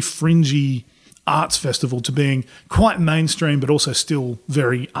very fringy arts festival to being quite mainstream, but also still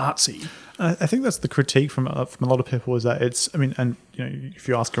very artsy. I think that's the critique from a lot of people is that if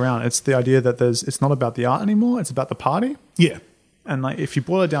you ask around, it's the idea that it's not about the art anymore; it's about the party. Yeah, and like if you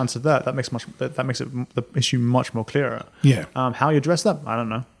boil it down to that makes the issue much more clearer. Yeah, how you dress up, I don't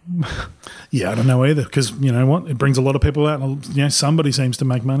know. Yeah, I don't know either because you know what, it brings a lot of people out, and somebody seems to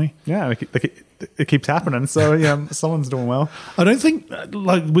make money. Yeah, it keeps happening. So yeah, someone's doing well. I don't think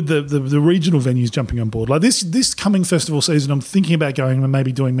like with the regional venues jumping on board like this coming festival season. I'm thinking about going and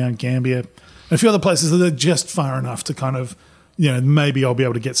maybe doing Mount Gambier and a few other places that are just far enough to kind of maybe I'll be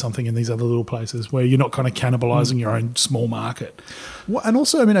able to get something in these other little places where you're not kind of cannibalizing your own small market. Well, and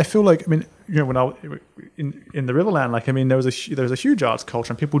also, I feel like when I in the Riverland, there was a huge arts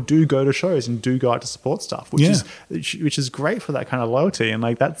culture, and people do go to shows and do go out to support stuff, which is great for that kind of loyalty, and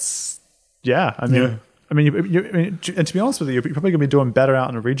like that's and to be honest with you, you're probably going to be doing better out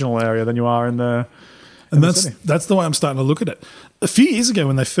in a regional area than you are in the. And that's the way I'm starting to look at it. A few years ago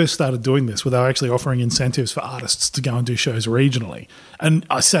when they first started doing this, where they were actually offering incentives for artists to go and do shows regionally, and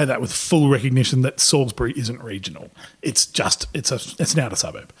I say that with full recognition that Salisbury isn't regional. It's an outer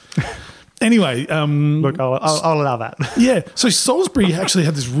suburb. Anyway, look, I'll allow that. Yeah, so Salisbury actually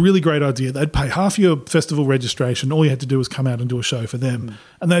had this really great idea. They'd pay half your festival registration. All you had to do was come out and do a show for them.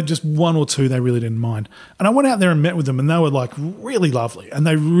 And they had just one or two they really didn't mind. And I went out there and met with them, and they were like really lovely, and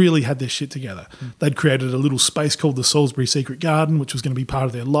they really had their shit together. They'd created a little space called the Salisbury Secret Garden, which was going to be part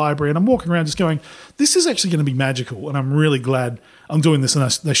of their library. And I'm walking around just going, this is actually going to be magical, and I'm really glad I'm doing this. And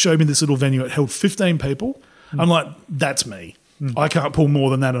they showed me this little venue. It held 15 people. I'm like, that's me. I can't pull more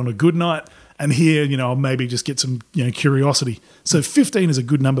than that on a good night. And here, I'll maybe just get some, curiosity. So 15 is a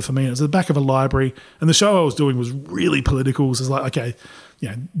good number for me. It was at the back of a library. And the show I was doing was really political. So it's like, okay,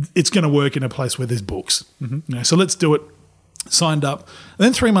 it's going to work in a place where there's books. So let's do it. Signed up. And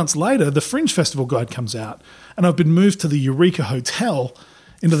then 3 months later, the Fringe Festival Guide comes out. And I've been moved to the Eureka Hotel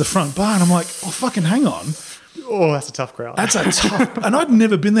into the front bar. And I'm like, oh, fucking hang on. Oh, that's a tough crowd. That's a tough... And I'd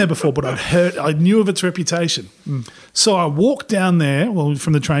never been there before, but I knew of its reputation. So I walked down there,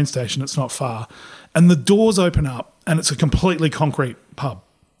 from the train station, it's not far, and the doors open up, and it's a completely concrete pub.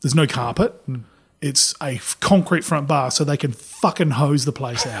 There's no carpet. It's a concrete front bar, so they can fucking hose the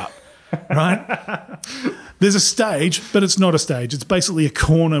place out, right? There's a stage, but it's not a stage. It's basically a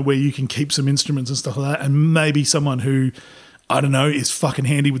corner where you can keep some instruments and stuff like that, and maybe someone who... I don't know, is fucking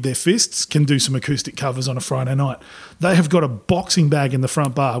handy with their fists, can do some acoustic covers on a Friday night. They have got a boxing bag in the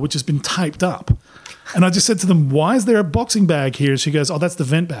front bar, which has been taped up. And I just said to them, why is there a boxing bag here? And she goes, oh, that's the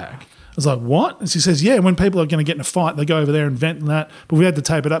vent bag. I was like, what? And she says, yeah, when people are going to get in a fight, they go over there and vent and that. But we had to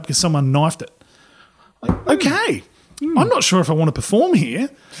tape it up because someone knifed it. Like, okay, I'm not sure if I want to perform here.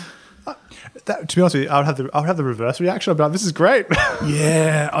 To be honest with you, I would have the reverse reaction. I'd be like, this is great.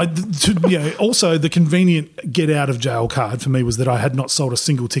 Yeah. Also, the convenient get out of jail card for me was that I had not sold a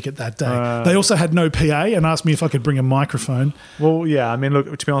single ticket that day. They also had no PA and asked me if I could bring a microphone. Well, yeah.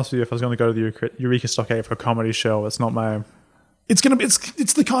 Look, to be honest with you, if I was going to go to the Eureka Stockade for a comedy show, it's not my... It's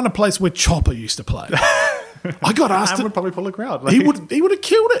the kind of place where Chopper used to play. I got asked... I would probably pull a crowd. He would have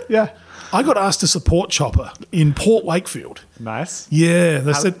killed it. Yeah. I got asked to support Chopper in Port Wakefield. Nice. Yeah.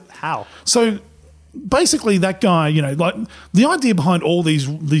 They said... How? So basically that guy, like the idea behind all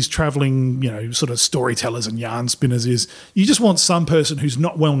these traveling, sort of storytellers and yarn spinners is you just want some person who's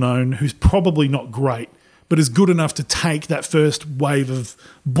not well known, who's probably not great, but is good enough to take that first wave of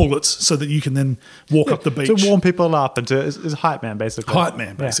bullets so that you can then walk up the beach. To warm people up and is a hype man, basically. Hype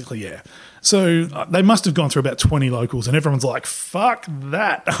man, basically, yeah. So they must have gone through about 20 locals and everyone's like, fuck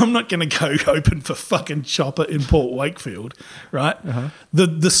that. I'm not going to go open for fucking Chopper in Port Wakefield, right?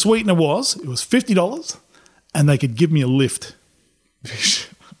 The sweetener was, it was $50 and they could give me a lift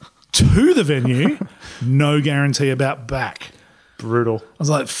to the venue, no guarantee about back. Brutal. I was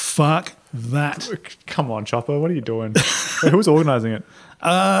like, fuck that. Come on, Chopper, what are you doing? Who was organising it?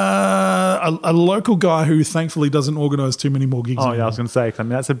 A local guy who thankfully doesn't organise too many more gigs. Oh, yeah, I was going to say,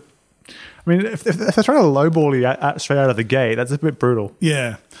 if they're trying to lowball you straight out of the gate, that's a bit brutal.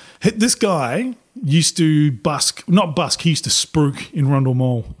 Yeah. This guy used to he used to spruik in Rundle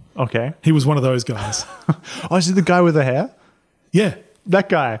Mall. Okay. He was one of those guys. Oh, is he the guy with the hair? Yeah. That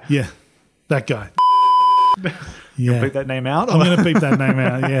guy. Yeah, that guy. Yeah. Beat that name out? I'm going to beep that name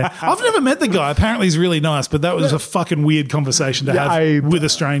out, yeah. I've never met the guy. Apparently he's really nice, but that was a fucking weird conversation to have with a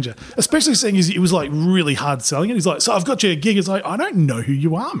stranger. Especially seeing he was like really hard selling it. He's like, so I've got you a gig. It's like, I don't know who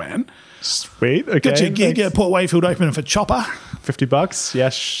you are, man. Sweet. Okay. Got you a gig at Port Wayfield opening for Chopper. $50?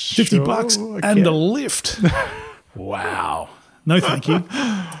 Yes. $50 okay. And a lift. Wow. No, thank you.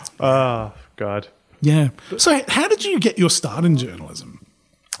 Oh, God. Yeah. So how did you get your start in journalism?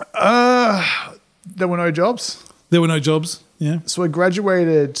 There were no jobs. There were no jobs. Yeah. So I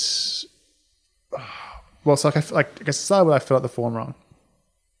graduated. Well, so I guess I started when I filled out the form wrong.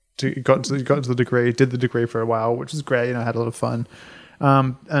 Got into the degree, did the degree for a while, which was great. I had a lot of fun.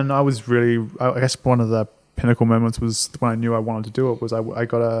 And I was really, I guess one of the pinnacle moments was when I knew I wanted to do it was I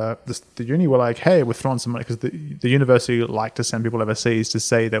got the uni were like, hey, we're throwing some money because the university like to send people overseas to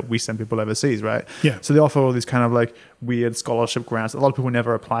say that we send people overseas, right? Yeah. So they offer all these kind of like weird scholarship grants that a lot of people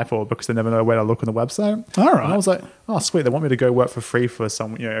never apply for because they never know where to look on the website. All right. And I was like, oh, sweet. They want me to go work for free for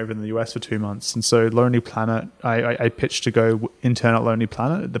some, over in the US for 2 months. And so Lonely Planet, I pitched to go intern at Lonely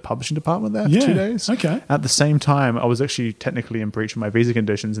Planet at the publishing department there for 2 days. Okay. At the same time, I was actually technically in breach of my visa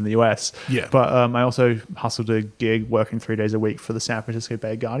conditions in the US. Yeah. But I also hustled a gig working 3 days a week for the San Francisco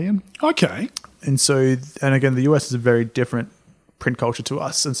Bay Guardian. Okay. And so, and again, the US is a very different print culture to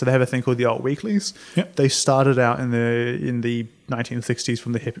us, and so they have a thing called the alt weeklies. Yep. They started out in the 1960s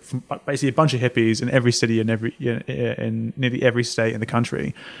from basically a bunch of hippies in every city and in nearly every state in the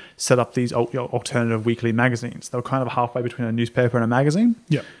country set up these alternative weekly magazines. They were kind of halfway between a newspaper and a magazine.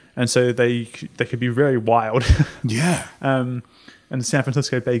 Yeah. And so they could be very wild. Yeah. And the San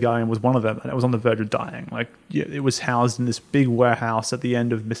Francisco Bay Guardian was one of them, and it was on the verge of dying. Like, it was housed in this big warehouse at the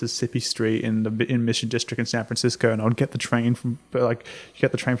end of Mississippi Street in Mission District in San Francisco. And I would get the train from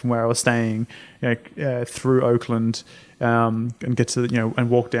where I was staying, through Oakland, and get to and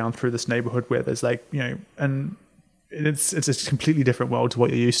walk down through this neighborhood where there's and it's a completely different world to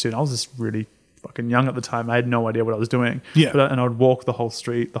what you're used to. And I was just really fucking young at the time. I had no idea what I was doing. Yeah. And I would walk the whole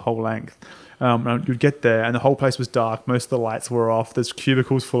street, the whole length. And you'd get there and the whole place was dark. Most of the lights were off. There's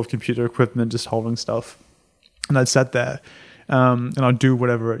cubicles full of computer equipment just holding stuff. And I'd sat there and I'd do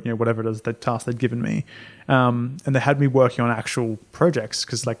whatever it is, the task they'd given me. And they had me working on actual projects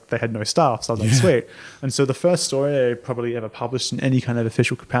because they had no staff. So I was like, sweet. And so the first story I probably ever published in any kind of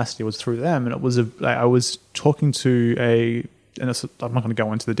official capacity was through them. And it was I was talking to and I'm not going to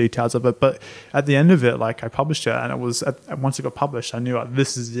go into the details of it, but at the end of it, I published it, and it was once it got published, I knew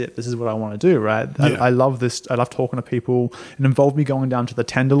this is it. This is what I want to do, right? Yeah. I love this. I love talking to people. It involved me going down to the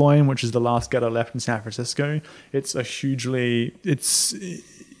Tenderloin, which is the last ghetto left in San Francisco. It's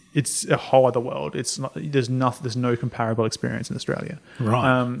it's a whole other world. It's not. There's no comparable experience in Australia.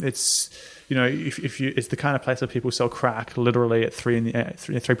 Right. It's the kind of place where people sell crack literally at 3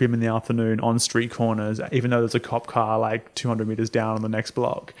 p.m. in the afternoon on street corners, even though there's a cop car 200 meters down on the next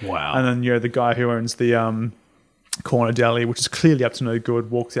block. Wow. And then the guy who owns the corner deli, which is clearly up to no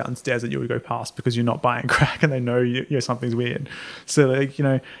good, walks out and stares at you to go past because you're not buying crack, and they know something's weird. So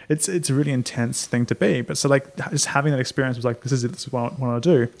it's a really intense thing to be. But so just having that experience was this is it. This is what I want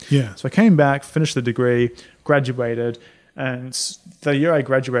to do. Yeah. So I came back, finished the degree, graduated. And the year I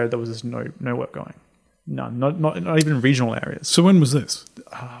graduated, there was just no work going. None. Not even in regional areas. So when was this?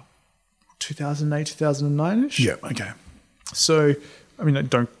 2008, 2009-ish. Yeah, okay. So,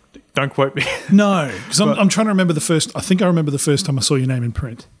 don't quote me. No, because I'm trying to remember I think I remember the first time I saw your name in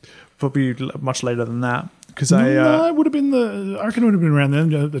print. Probably much later than that. Because it would have been I reckon it would have been around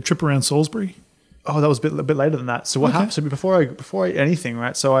then, the trip around Salisbury. Oh, that was a bit later than that. So what happened? So before anything,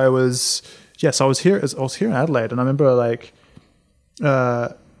 right? So I was here in Adelaide, and I remember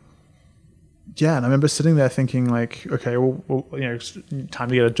and I remember sitting there thinking okay, well, time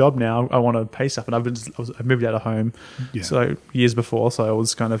to get a job now. I want to pay stuff, and I moved out of home, so years before, so I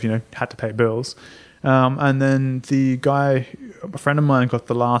was kind of had to pay bills, and then a friend of mine got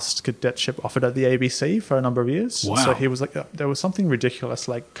the last cadetship offered at the ABC for a number of years. Wow. So he was there was something ridiculous,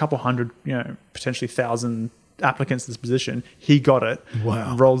 a couple hundred, potentially 1,000 applicants to this position. He got it.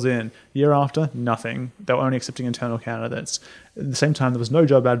 Wow. Rolls in. Year after, nothing. They were only accepting internal candidates. At the same time, there was no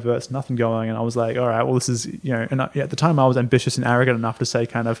job adverts, nothing going. And I was like, all right, well, this is, and at the time I was ambitious and arrogant enough to say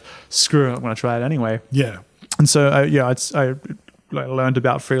kind of, screw it, I'm going to try it anyway. Yeah. And so, I learned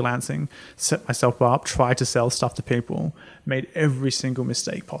about freelancing, set myself up, tried to sell stuff to people, made every single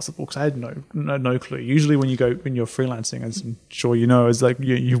mistake possible because I had no clue. Usually when you're freelancing, as I'm sure you know, is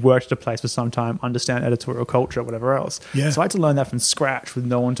you've worked at a place for some time, understand editorial culture, whatever else. Yeah. So I had to learn that from scratch with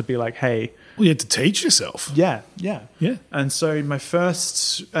no one to be like, hey. Well, you had to teach yourself. Yeah. And so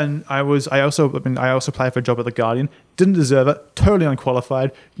I also applied for a job at The Guardian, didn't deserve it, totally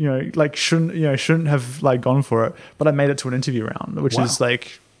unqualified, shouldn't have like gone for it, but I made it to an interview round, which is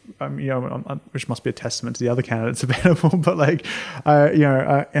like, which must be a testament to the other candidates available, but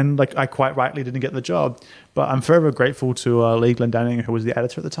I quite rightly didn't get the job. But I'm forever grateful to Lee Glendenning, who was the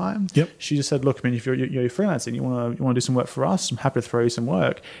editor at the time. Yep. She just said, look, I mean, if you're freelancing, you want to do some work for us, I'm happy to throw you some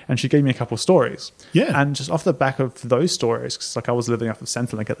work. And she gave me a couple of stories. Yeah. And just off the back of those stories, because I was living off of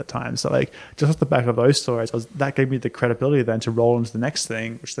Centrelink at the time, so just off the back of those stories, that gave me the credibility then to roll into the next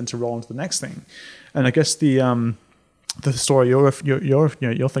thing, which then to roll into the next thing. And I guess the story you're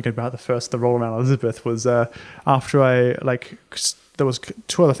thinking about, the roll around Elizabeth, was after I there was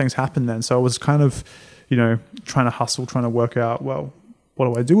two other things happened then. So I was kind of trying to hustle, trying to work out, well,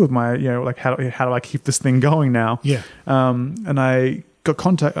 what do I do with my how do I keep this thing going now? Yeah. And I got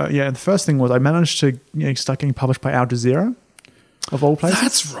contact. And the first thing was I managed to start getting published by Al Jazeera, of all places.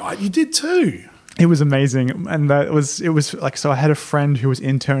 That's right, you did too. It was amazing, and it was like, so I had a friend who was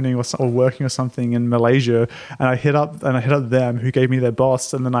interning or working or something in Malaysia, and I hit up them, who gave me their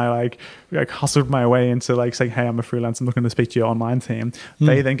boss, and then I hustled my way into saying, hey, I'm a freelance, I'm looking to speak to your online team.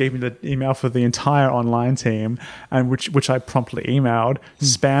 They then gave me the email for the entire online team, and which I promptly emailed,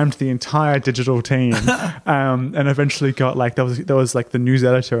 spammed the entire digital team, and eventually got there was the news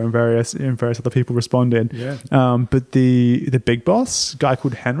editor and various other people responded. Yeah. But the big boss, guy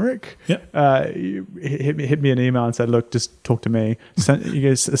called Henrik, hit me an email and said, look, just talk to me.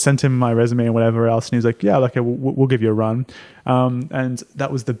 Sent him my resume and whatever else, and he was like, yeah, okay, we'll give you a run. And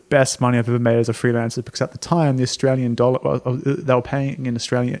that was the best money I've ever made as a freelancer, because at the time the Australian dollar, they were paying in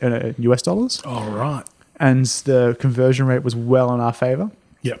US dollars. Oh, right. And the conversion rate was well in our favor.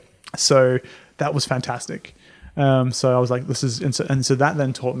 Yep. So that was fantastic. So I was like, this is, and so that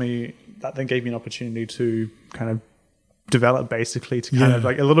then gave me an opportunity to kind of develop, basically, to kind of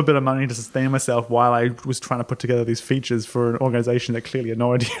a little bit of money to sustain myself while I was trying to put together these features for an organization that clearly had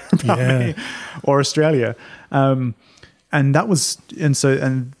no idea about me or Australia. And that was, and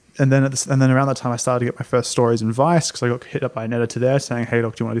then around that time I started to get my first stories in Vice, because I got hit up by an editor there saying, hey,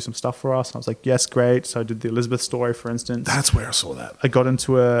 look, do you want to do some stuff for us? And I was like, yes, great. So I did the Elizabeth story, for instance. That's where I saw that. I got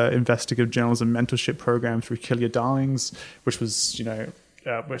into a investigative journalism mentorship program through Kill Your Darlings, which was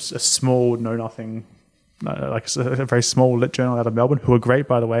was a small, know-nothing, a very small lit journal out of Melbourne, who are great,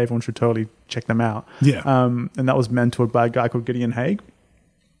 by the way. Everyone should totally check them out. Yeah. And that was mentored by a guy called Gideon Haigh,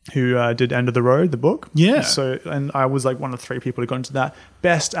 who did End of the Road, the book. Yeah. So, and I was one of 3 people who got into that.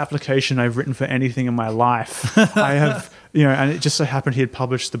 Best application I've written for anything in my life. I have, and it just so happened he had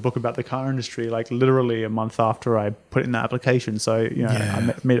published the book about the car industry, literally a month after I put in the application. So,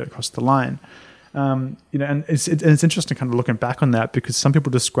 I made it across the line. And it's interesting kind of looking back on that, because some people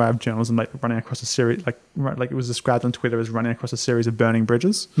describe journalism running across a series, it was described on Twitter as running across a series of burning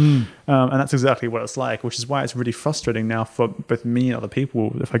bridges. And that's exactly what it's like, which is why it's really frustrating now for both me and other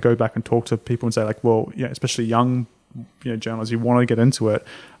people. If I go back and talk to people and say especially young, journalists who want to get into it,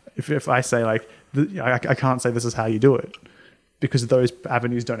 if I say I can't say this is how you do it, because those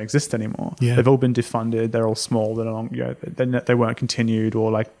avenues don't exist anymore. Yeah. They've all been defunded. They're all small. They're not, they weren't continued,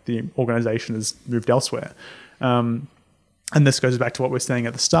 or the organization has moved elsewhere. And this goes back to what we were saying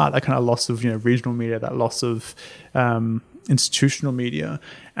at the start, that kind of loss of regional media, that loss of institutional media,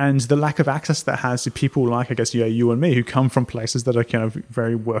 and the lack of access that has to people like, I guess, you and me, who come from places that are kind of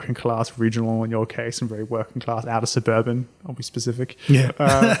very working class, regional in your case, and very working class, outer suburban, I'll be specific,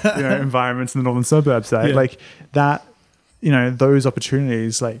 environments in the northern suburbs. That. Those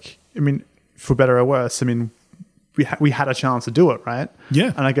opportunities, for better or worse, we had a chance to do it, right?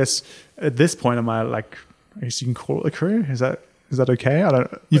 Yeah. And I guess at this point in my, I guess you can call it a career. Is that okay?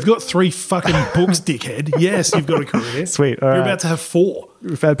 You've got 3 fucking books, dickhead. Yes, you've got a career. Sweet. You're about to have 4.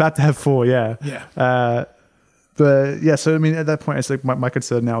 We're about to have 4, yeah. Yeah. But yeah, so at that point, it's my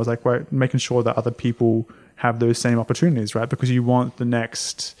concern now is making sure that other people have those same opportunities, right? Because you want the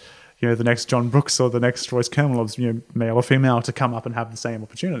next John Brooks or the next Royce Kurmelovs, male or female, to come up and have the same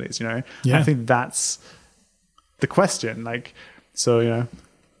opportunities, Yeah. I think that's the question.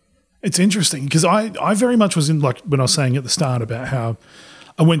 It's interesting, because I very much was in, when I was saying at the start about how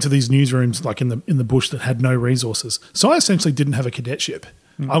I went to these newsrooms in the bush that had no resources. So I essentially didn't have a cadetship.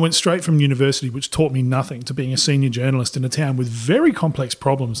 I went straight from university, which taught me nothing, to being a senior journalist in a town with very complex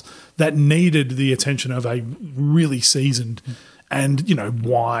problems that needed the attention of a really seasoned and,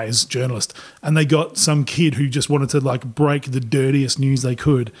 wise journalist. And they got some kid who just wanted to break the dirtiest news they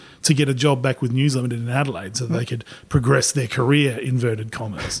could to get a job back with News Limited in Adelaide so they could progress their career, inverted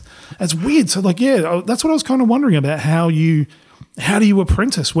commas. That's weird. So that's what I was kind of wondering about, how do you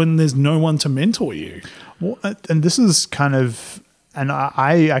apprentice when there's no one to mentor you? Well, and this is kind of, and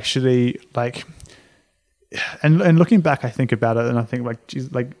I actually and looking back, I think about it and I think like,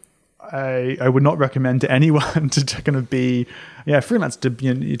 geez, like I would not recommend to anyone to kind of be, freelance, to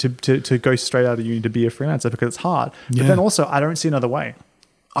go straight out of uni to be a freelancer because it's hard. But then also I don't see another way.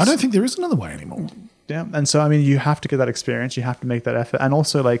 I don't think there is another way anymore. Yeah. And so, I mean, you have to get that experience. You have to make that effort. And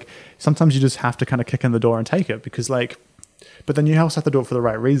also like sometimes you just have to kind of kick in the door and take it because like, but then you also have to do it for the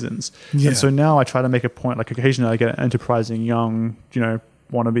right reasons. Yeah. And so now I try to make a point, like occasionally I get an enterprising young,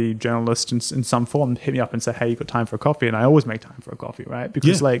 wannabe journalist in some form hit me up and say, hey, you got time for a coffee? And I always make time for a coffee, right?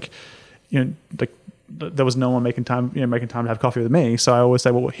 Because there was no one making time to have coffee with me. So I always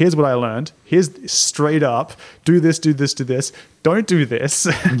say, well, here's what I learned. Here's straight up, do this, do this, do this. Don't do this.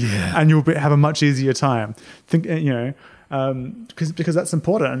 Yeah. And you'll have a much easier time. Because that's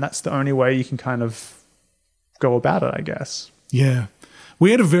important. And that's the only way you can kind of go about it, I guess. Yeah.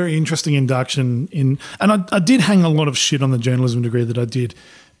 We had a very interesting induction and I did hang a lot of shit on the journalism degree that I did.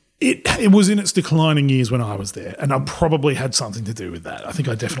 It was in its declining years when I was there, and I probably had something to do with that. I think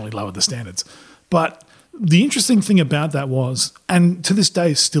I definitely lowered the standards. But the interesting thing about that was, and to this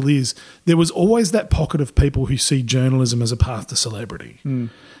day still is, there was always that pocket of people who see journalism as a path to celebrity. Mm.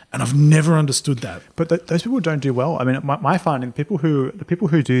 And I've never understood that. But those people don't do well. I mean, my finding, the people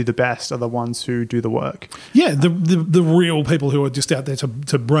who do the best are the ones who do the work. Yeah, the real people who are just out there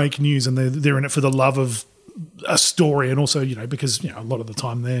to break news, and they're in it for the love of a story, and also because a lot of the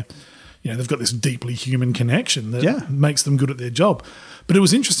time they've got this deeply human connection that makes them good at their job. But it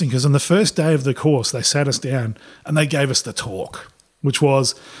was interesting because on the first day of the course, they sat us down and they gave us the talk, which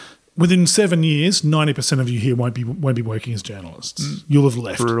was, within 7 years, 90% of you here won't be working as journalists. You'll have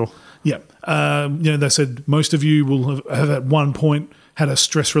left. Brutal. Yeah. They said most of you will have at one point had a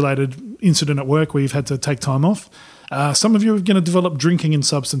stress-related incident at work where you've had to take time off. Some of you are going to develop drinking and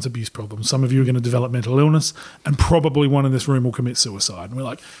substance abuse problems. Some of you are going to develop mental illness, and probably one in this room will commit suicide. And we're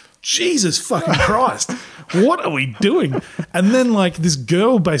like, Jesus fucking Christ, what are we doing? And then like this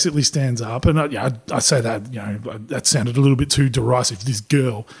girl basically stands up, and I say that, that sounded a little bit too derisive, this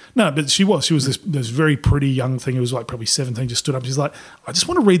girl. No, but she was this very pretty young thing who was like probably 17, just stood up. She's like, I just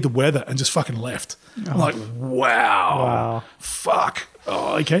want to read the weather, and just fucking left. I'm like, wow, fuck.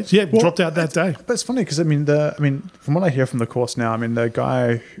 Oh, okay. So dropped out that day. But it's funny because from what I hear from the course now,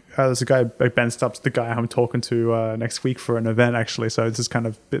 there's a guy, Ben Stubbs, the guy I'm talking to next week for an event actually. So this is kind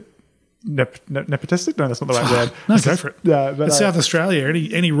of a bit nepotistic. No, that's not the right word. No, go for it. Yeah, but South Australia.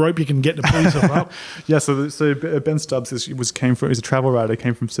 Any rope you can get to pull yourself up. Yeah. So Ben Stubbs he's a travel writer. He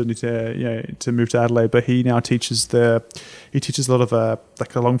came from Sydney to move to Adelaide, but he now teaches a lot of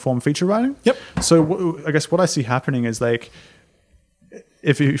like a long form feature writing. Yep. So I guess what I see happening is like,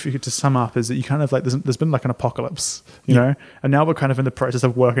 if you could to sum up, is that you kind of like there's been like an apocalypse, know, and now we're kind of in the process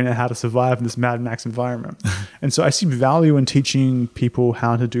of working out how to survive in this Mad Max environment. And so I see value in teaching people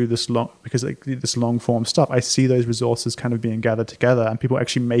how to do this this long form stuff. I see those resources kind of being gathered together, and people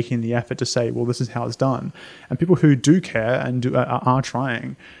actually making the effort to say, well, this is how it's done, and people who do care and are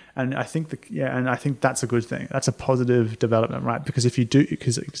trying. And I think that's a good thing. That's a positive development, right? Because if you do,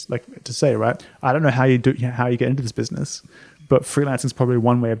 because like to say, right, I don't know how you get into this business, but freelancing is probably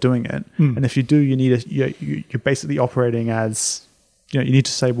one way of doing it. And if you do, you're basically operating as, you need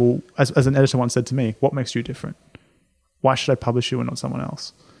to say, well, as an editor once said to me, what makes you different? Why should I publish you and not someone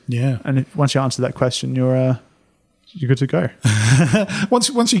else? Yeah. And once you answer that question, you're good to go. Once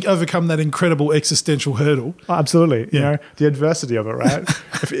you overcome that incredible existential hurdle. Oh, absolutely. Yeah. The adversity of it, right?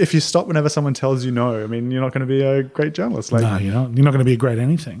 if you stop whenever someone tells you no, you're not going to be a great journalist. No, you're not. You're not going to be a great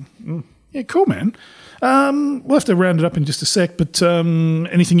anything. Yeah, cool, man. We'll have to round it up in just a sec, but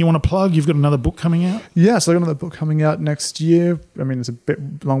anything you want to plug? You've got another book coming out? Yeah, so I've got another book coming out next year. It's a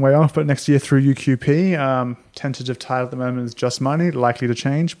bit long way off, but next year through UQP. Tentative title at the moment is Just Money, likely to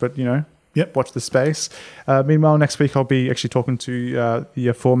change, but watch the space. Meanwhile, next week I'll be actually talking to the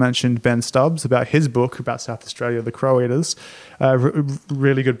aforementioned Ben Stubbs about his book about South Australia, The Crow Eaters.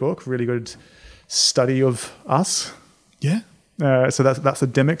 Really good book, really good study of us. Yeah. So that's a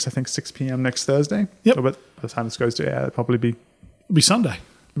Dimmicks, I think 6 p.m. next Thursday. Yep. So by the time this goes to air, it'll probably be... It'll be Sunday.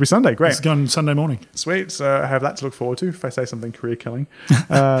 It'll be Sunday, great. It's going Sunday morning. Sweet. So I have that to look forward to if I say something career-killing.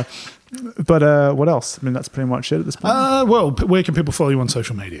 But what else? That's pretty much it at this point. Well, where can people follow you on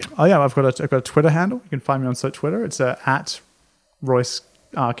social media? Oh, yeah, I've got a Twitter handle. You can find me on Twitter. It's at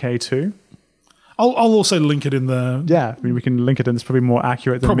RoyceRK2. I'll also link it in the... Yeah, we can link it in. It's probably more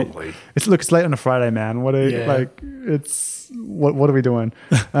accurate than probably. Me. It's late on a Friday, man. What are we doing?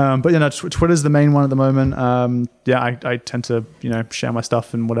 But Twitter's the main one at the moment. I tend to share my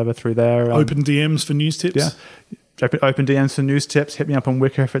stuff and whatever through there. Open DMs for news tips. Yeah, open DMs for news tips. Hit me up on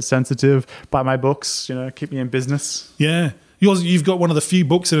Wicker if it's sensitive. Buy my books. Keep me in business. Yeah, you've got one of the few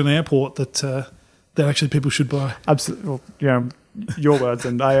books in an airport that that actually people should buy? Absolutely. Well, your words,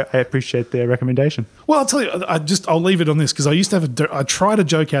 and I appreciate their recommendation. Well, I'll tell you, I'll leave it on this because I used to I tried a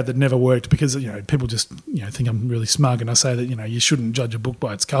joke out that never worked because people just think I'm really smug, and I say that you shouldn't judge a book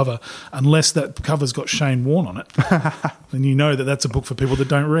by its cover unless that cover's got Shane Warne on it, then that that's a book for people that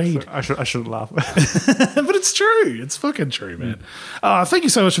don't read. So I shouldn't laugh, but it's true. It's fucking true, man. Thank you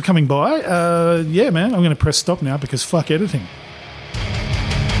so much for coming by. Man, I'm going to press stop now because fuck editing.